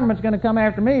me? The government's going to come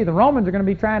after me. The Romans are going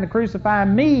to be trying to crucify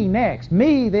me next.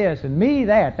 Me this and me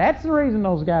that. That's the reason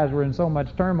those guys were in so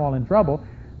much turmoil and trouble,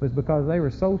 was because they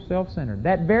were so self-centered.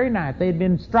 That very night they'd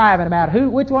been striving about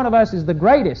which one of us is the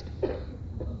greatest.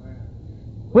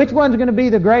 Which one's going to be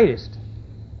the greatest?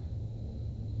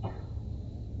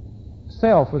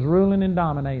 Self was ruling and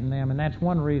dominating them, and that's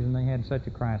one reason they had such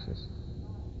a crisis.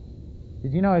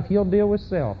 Did you know if you'll deal with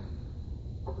self,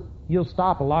 you'll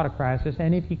stop a lot of crisis.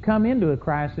 And if you come into a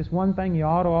crisis, one thing you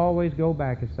ought to always go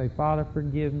back and say, Father,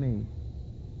 forgive me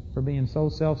for being so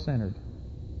self-centered.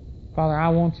 Father, I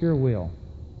want your will.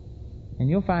 And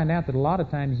you'll find out that a lot of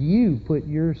times you put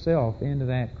yourself into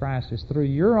that crisis through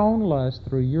your own lust,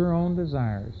 through your own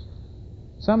desires.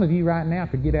 Some of you right now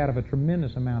could get out of a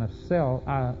tremendous amount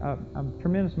of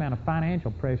tremendous amount of financial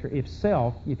pressure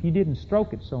if you didn't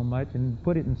stroke it so much and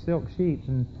put it in silk sheets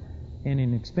and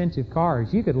in expensive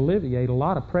cars. You could alleviate a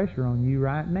lot of pressure on you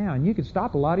right now, and you could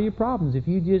stop a lot of your problems if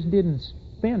you just didn't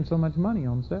spend so much money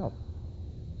on self.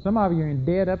 Some of you are in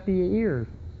debt up to your ears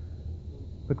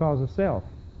because of self.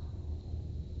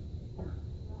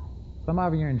 Some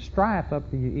of you are in strife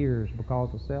up to your ears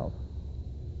because of self.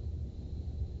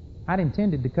 I'd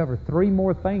intended to cover 3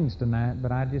 more things tonight,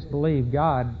 but I just believe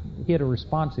God hit a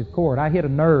responsive chord. I hit a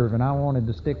nerve, and I wanted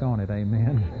to stick on it.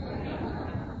 Amen.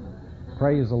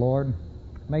 Praise the Lord.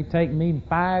 It may take me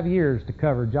 5 years to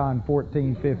cover John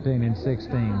 14, 15, and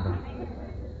 16. But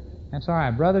that's all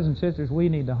right. Brothers and sisters, we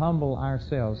need to humble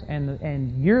ourselves.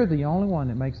 And you're the only one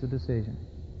that makes the decision.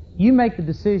 You make the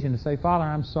decision to say, Father,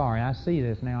 I'm sorry. I see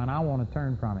this now, and I want to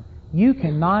turn from it. You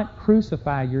cannot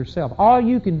crucify yourself. All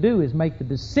you can do is make the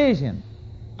decision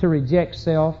to reject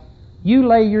self. You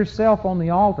lay yourself on the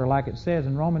altar, like it says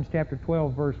in Romans chapter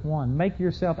 12, verse 1. Make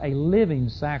yourself a living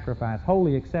sacrifice,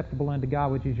 wholly acceptable unto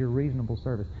God, which is your reasonable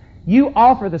service. You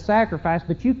offer the sacrifice,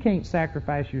 but you can't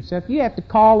sacrifice yourself. You have to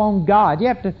call on God. You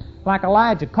have to, like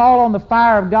Elijah, call on the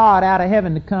fire of God out of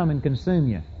heaven to come and consume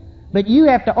you. But you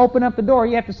have to open up the door.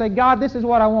 You have to say, God, this is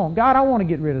what I want. God, I want to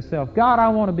get rid of self. God, I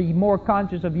want to be more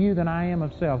conscious of you than I am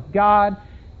of self. God,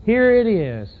 here it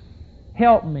is.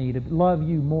 Help me to love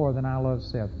you more than I love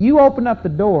self. You open up the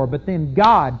door, but then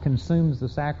God consumes the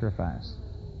sacrifice.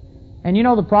 And you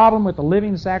know the problem with the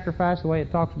living sacrifice, the way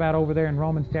it talks about over there in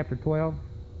Romans chapter 12?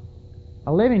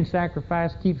 A living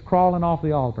sacrifice keeps crawling off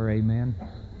the altar, amen.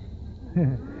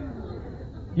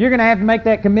 You're going to have to make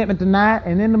that commitment tonight,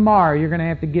 and then tomorrow you're going to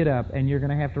have to get up and you're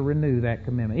going to have to renew that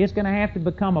commitment. It's going to have to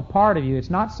become a part of you. It's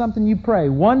not something you pray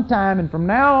one time and from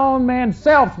now on, man,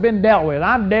 self's been dealt with.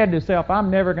 I'm dead to self. I'm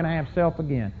never going to have self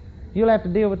again. You'll have to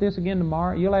deal with this again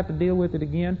tomorrow. You'll have to deal with it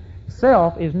again.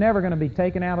 Self is never going to be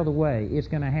taken out of the way. It's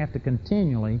going to have to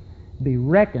continually be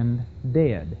reckoned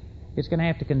dead. It's going to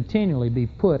have to continually be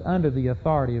put under the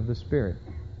authority of the Spirit.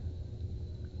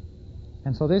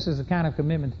 And so this is the kind of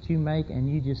commitment that you make,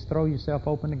 and you just throw yourself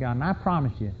open to God. And I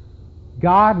promise you,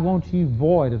 God wants you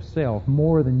void of self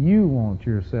more than you want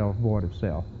yourself void of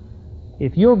self.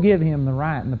 If you'll give Him the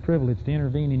right and the privilege to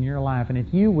intervene in your life, and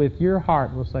if you with your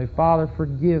heart will say, Father,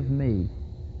 forgive me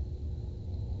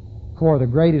for the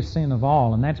greatest sin of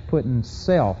all, and that's putting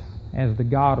self as the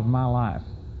God of my life.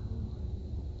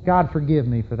 God, forgive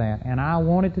me for that, and I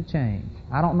want it to change.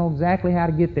 I don't know exactly how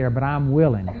to get there, but I'm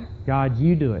willing. God,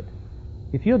 you do it.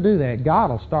 If you'll do that, God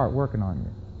will start working on you.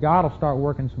 God will start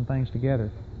working some things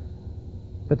together.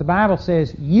 But the Bible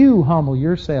says, you humble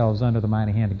yourselves under the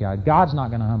mighty hand of God. God's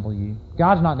not going to humble you.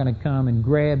 God's not going to come and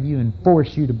grab you and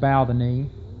force you to bow the knee.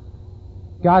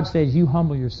 God says, you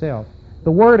humble yourself.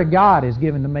 The Word of God is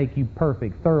given to make you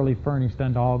perfect, thoroughly furnished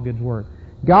unto all good work.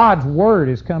 God's Word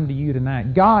has come to you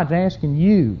tonight. God's asking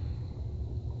you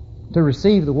to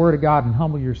receive the Word of God and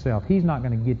humble yourself. He's not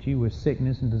going to get you with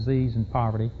sickness and disease and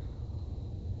poverty.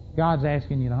 God's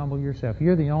asking you to humble yourself.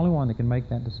 You're the only one that can make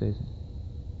that decision.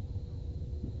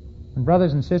 And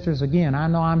brothers and sisters, again, I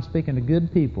know I'm speaking to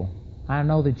good people. I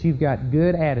know that you've got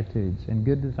good attitudes and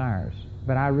good desires.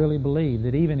 But I really believe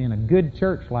that even in a good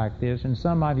church like this, and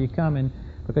some of you coming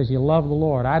because you love the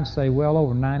Lord, I'd say well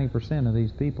over 90% of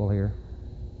these people here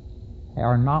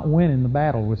are not winning the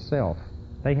battle with self.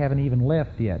 They haven't even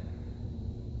left yet.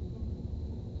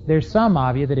 There's some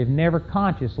of you that have never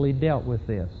consciously dealt with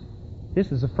this.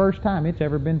 This is the first time it's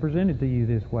ever been presented to you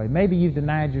this way. Maybe you've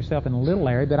denied yourself in a little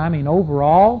area, but I mean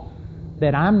overall,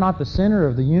 that I'm not the center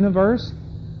of the universe,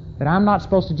 that I'm not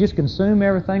supposed to just consume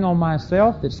everything on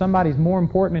myself, that somebody's more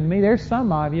important than me. There's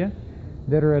some of you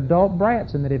that are adult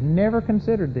brats and that have never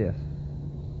considered this.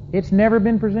 It's never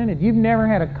been presented. You've never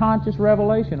had a conscious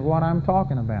revelation of what I'm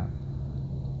talking about.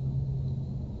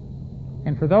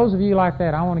 And for those of you like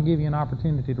that, I want to give you an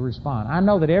opportunity to respond. I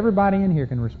know that everybody in here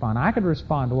can respond. I could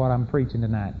respond to what I'm preaching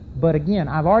tonight. But again,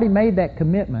 I've already made that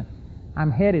commitment.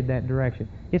 I'm headed that direction.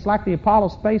 It's like the Apollo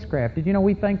spacecraft. Did you know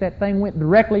we think that thing went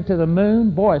directly to the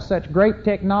moon? Boy, it's such great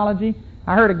technology.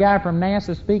 I heard a guy from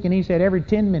NASA speak, and he said every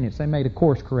 10 minutes they made a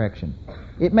course correction.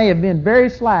 It may have been very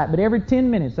slight, but every 10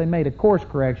 minutes they made a course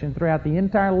correction throughout the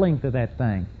entire length of that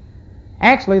thing.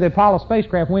 Actually, the Apollo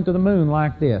spacecraft went to the moon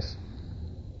like this.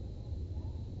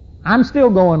 I'm still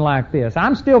going like this.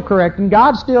 I'm still correcting.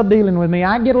 God's still dealing with me.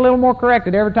 I get a little more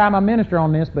corrected every time I minister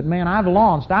on this, but man, I've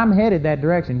launched. I'm headed that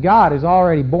direction. God has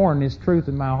already borne this truth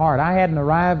in my heart. I hadn't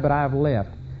arrived, but I've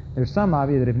left. There's some of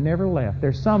you that have never left.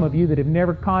 There's some of you that have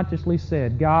never consciously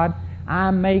said, God, I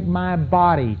make my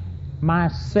body,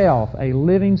 myself, a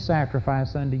living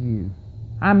sacrifice unto you.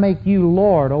 I make you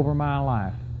Lord over my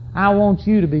life. I want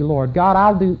you to be Lord. God,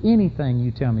 I'll do anything you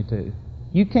tell me to.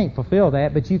 You can't fulfill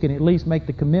that, but you can at least make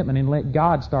the commitment and let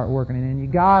God start working it in you.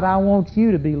 God, I want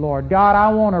you to be Lord. God,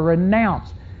 I want to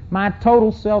renounce my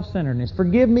total self-centeredness.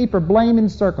 Forgive me for blaming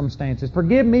circumstances.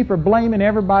 Forgive me for blaming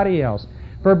everybody else.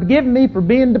 Forgive me for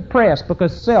being depressed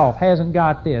because self hasn't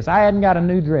got this. I hadn't got a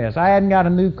new dress. I hadn't got a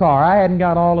new car. I hadn't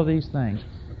got all of these things.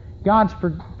 God,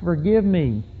 forgive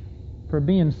me for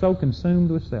being so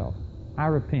consumed with self. I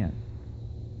repent.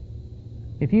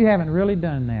 If you haven't really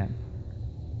done that,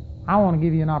 I want to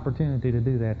give you an opportunity to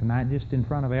do that tonight, just in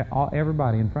front of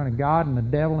everybody, in front of God and the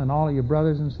devil and all of your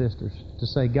brothers and sisters, to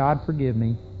say, God, forgive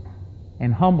me,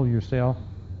 and humble yourself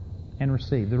and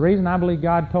receive. The reason I believe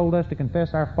God told us to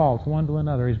confess our faults one to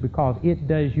another is because it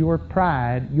does your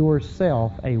pride,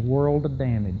 yourself, a world of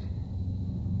damage.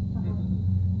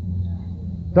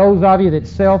 Those of you that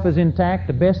self is intact,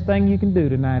 the best thing you can do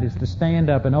tonight is to stand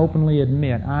up and openly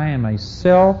admit, I am a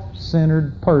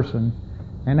self-centered person.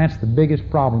 And that's the biggest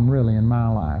problem really in my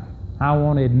life. I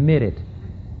want to admit it.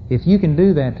 If you can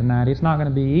do that tonight, it's not going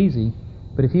to be easy,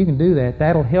 but if you can do that,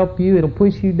 that'll help you. It'll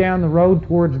push you down the road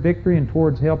towards victory and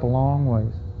towards help a long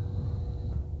ways.